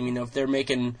offensive game. You know, if they're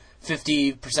making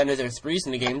 50% of their threes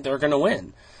in the game, they're going to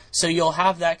win. So you'll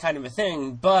have that kind of a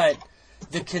thing, but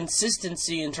the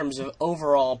consistency in terms of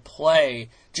overall play,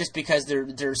 just because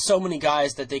there's so many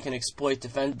guys that they can exploit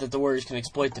that the Warriors can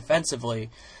exploit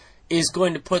defensively, is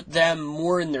going to put them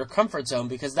more in their comfort zone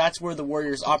because that's where the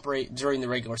Warriors operate during the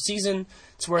regular season.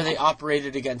 It's where they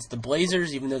operated against the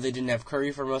Blazers, even though they didn't have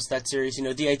Curry for most of that series. You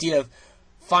know, the idea of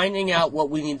finding out what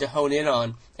we need to hone in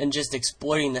on and just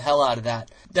exploiting the hell out of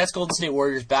that. That's Golden State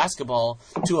Warriors basketball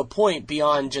to a point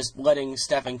beyond just letting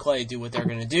Steph and Klay do what they're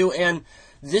going to do. And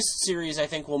this series, I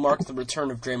think, will mark the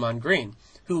return of Draymond Green,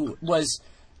 who was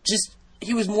just...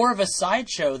 He was more of a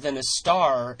sideshow than a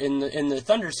star in the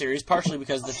Thunder series, partially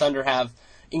because the Thunder have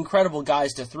incredible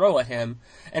guys to throw at him,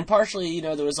 and partially, you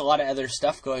know, there was a lot of other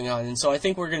stuff going on. And so I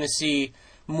think we're going to see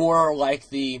more like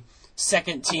the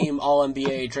second-team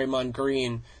All-NBA Draymond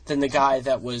Green than the guy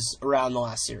that was around the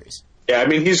last series. Yeah, I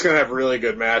mean, he's going to have really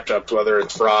good matchups, whether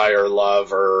it's Fry or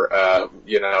Love or,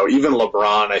 you know, even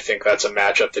LeBron. I think that's a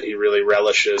matchup that he really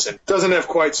relishes and doesn't have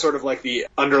quite sort of like the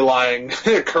underlying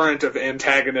current of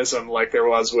antagonism like there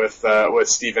was with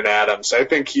Steven Adams. I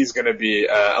think he's going to be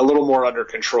a little more under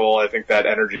control. I think that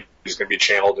energy is going to be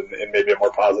channeled in maybe a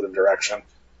more positive direction.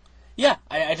 Yeah,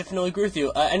 I definitely agree with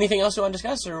you. Anything else you want to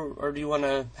discuss, or do you want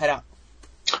to head out?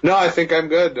 No, I think I'm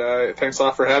good. Thanks a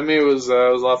lot for having me. It was a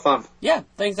lot of fun. Yeah,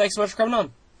 thanks so much for coming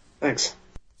on. Thanks.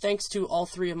 Thanks to all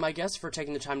 3 of my guests for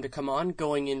taking the time to come on,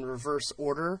 going in reverse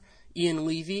order. Ian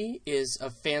Levy is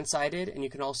of Fansided, and you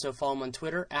can also follow him on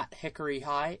Twitter at Hickory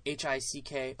High,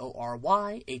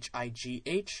 HICKORY,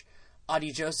 HIGH.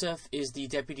 Adi Joseph is the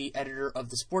deputy editor of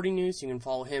The Sporting News. You can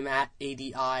follow him at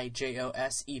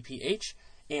ADIJOSEPH.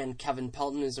 And Kevin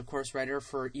Pelton is, of course, writer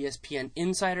for ESPN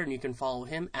Insider, and you can follow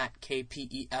him at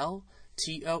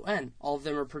KPELTON. All of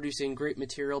them are producing great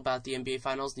material about the NBA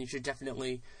Finals, and you should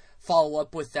definitely follow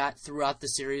up with that throughout the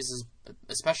series,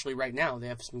 especially right now. They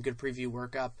have some good preview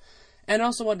work up. And I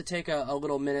also want to take a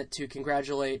little minute to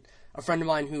congratulate a friend of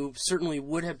mine who certainly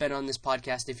would have been on this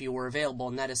podcast if he were available,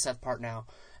 and that is Seth Partnow.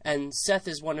 And Seth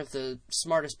is one of the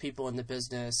smartest people in the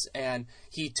business, and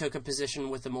he took a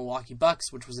position with the Milwaukee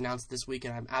Bucks, which was announced this week,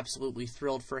 and I'm absolutely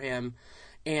thrilled for him.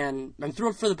 And I'm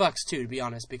thrilled for the Bucks, too, to be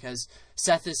honest, because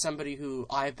Seth is somebody who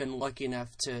I've been lucky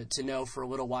enough to know for a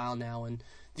little while now, and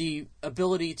the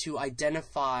ability to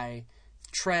identify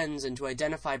trends and to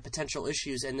identify potential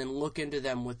issues and then look into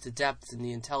them with the depth and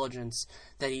the intelligence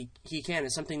that he can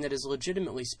is something that is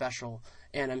legitimately special,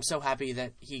 and I'm so happy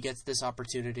that he gets this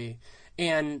opportunity.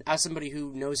 And as somebody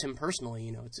who knows him personally,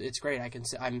 you know, it's great.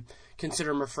 I'm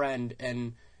consider him a friend,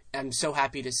 and I'm so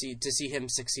happy to see him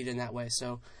succeed in that way.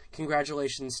 So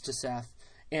congratulations to Seth.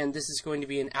 And this is going to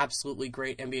be an absolutely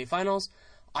great NBA Finals.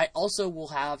 I also will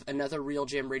have another Real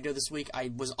Jam Radio this week.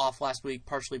 I was off last week,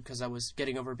 partially because I was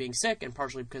getting over being sick, and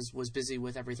partially because I was busy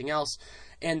with everything else.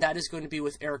 And that is going to be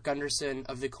with Eric Gunderson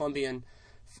of the Columbian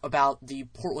about the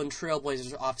Portland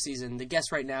Trailblazers offseason. The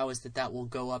guess right now is that will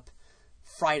go up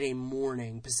Friday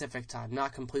morning Pacific time.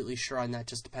 Not completely sure on that,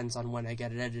 just depends on when I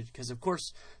get it edited, because of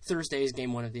course Thursday is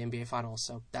game 1 of the NBA Finals,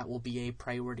 so that will be a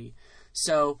priority.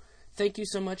 So thank you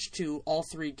so much to all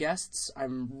 3 guests.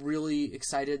 I'm really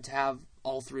excited to have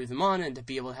all three of them on and to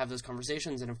be able to have those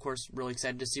conversations. And of course, really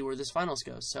excited to see where this finals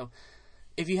goes. So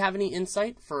if you have any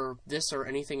insight for this or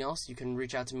anything else, you can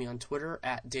reach out to me on Twitter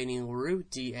at Danny Leroux,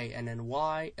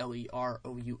 DANNYLEROUX.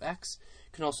 You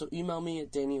can also email me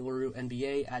at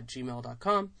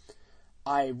DannyLerouxNBA@gmail.com.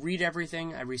 I read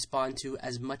everything. I respond to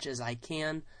as much as I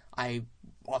can. I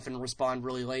often respond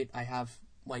really late. I have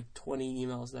like 20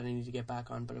 emails that I need to get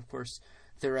back on, but of course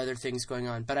there are other things going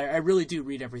on. But I really do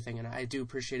read everything, and I do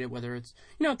appreciate it, whether it's,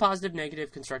 positive,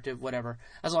 negative, constructive, whatever.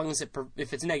 As long as if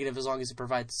it's negative, as long as it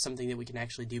provides something that we can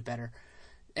actually do better.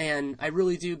 And I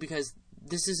really do, because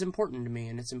this is important to me,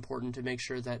 and it's important to make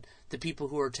sure that the people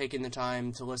who are taking the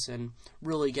time to listen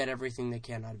really get everything they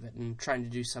can out of it and trying to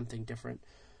do something different.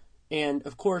 And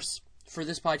of course, for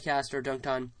this podcast or Dunked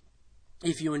On,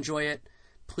 if you enjoy it,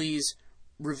 please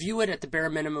review it at the bare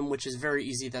minimum, which is very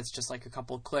easy. That's just like a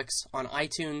couple of clicks on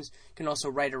iTunes. You can also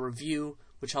write a review,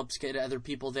 which helps get other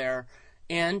people there,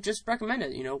 and just recommend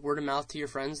it. Word of mouth to your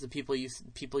friends, the people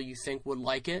you think would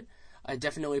like it. I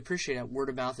definitely appreciate it. Word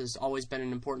of mouth has always been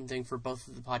an important thing for both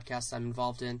of the podcasts I'm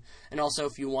involved in. And also,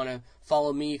 if you want to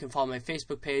follow me, you can follow my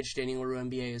Facebook page, Danny Leroux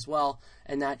NBA, as well.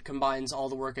 And that combines all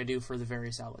the work I do for the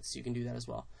various outlets. You can do that as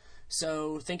well.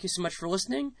 So thank you so much for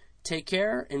listening. Take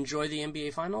care, enjoy the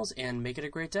NBA Finals, and make it a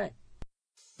great day.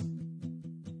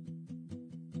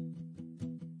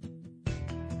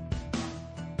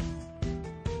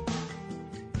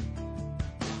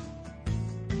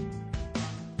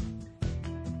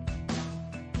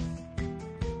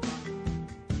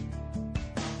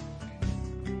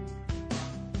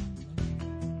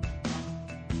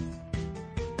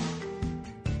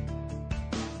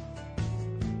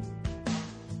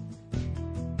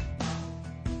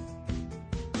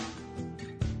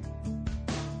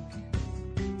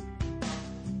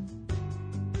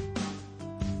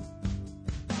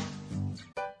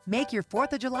 Make your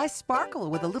 4th of July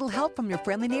sparkle with a little help from your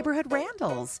friendly neighborhood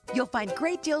Randalls. You'll find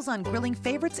great deals on grilling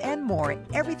favorites and more.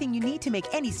 Everything you need to make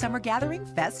any summer gathering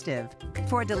festive.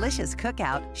 For a delicious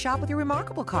cookout, shop with your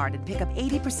Remarkable card and pick up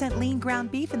 80% lean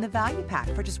ground beef in the value pack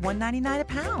for just $1.99 a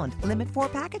pound. Limit 4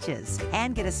 packages.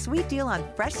 And get a sweet deal on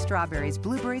fresh strawberries,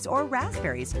 blueberries, or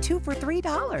raspberries, 2 for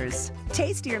 $3.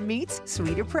 Tastier meats,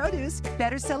 sweeter produce,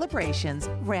 better celebrations.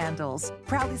 Randalls,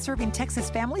 proudly serving Texas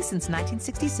families since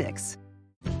 1966.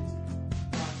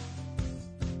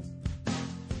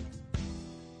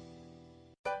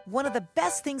 One of the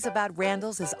best things about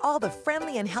Randalls is all the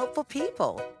friendly and helpful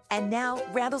people. And now,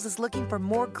 Randalls is looking for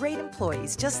more great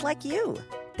employees just like you.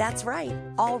 That's right.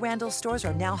 All Randalls stores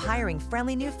are now hiring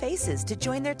friendly new faces to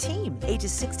join their team.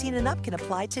 Ages 16 and up can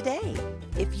apply today.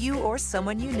 If you or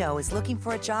someone you know is looking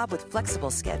for a job with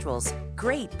flexible schedules,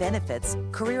 great benefits,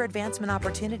 career advancement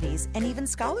opportunities, and even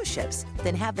scholarships,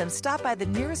 then have them stop by the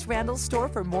nearest Randalls store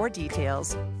for more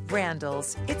details.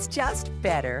 Randalls, it's just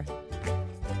better.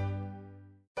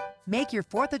 Make your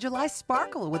 4th of July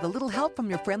sparkle with a little help from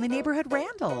your friendly neighborhood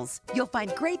Randalls. You'll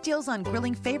find great deals on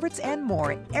grilling favorites and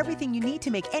more. Everything you need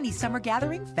to make any summer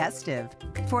gathering festive.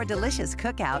 For a delicious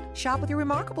cookout, shop with your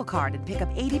Remarkable card and pick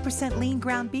up 80% lean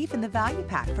ground beef in the value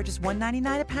pack for just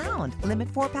 $1.99 a pound. Limit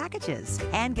 4 packages.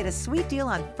 And get a sweet deal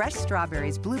on fresh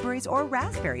strawberries, blueberries, or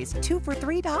raspberries, 2 for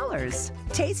 $3.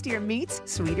 Tastier meats,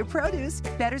 sweeter produce,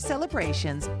 better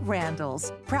celebrations.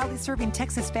 Randalls, proudly serving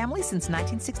Texas families since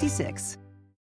 1966.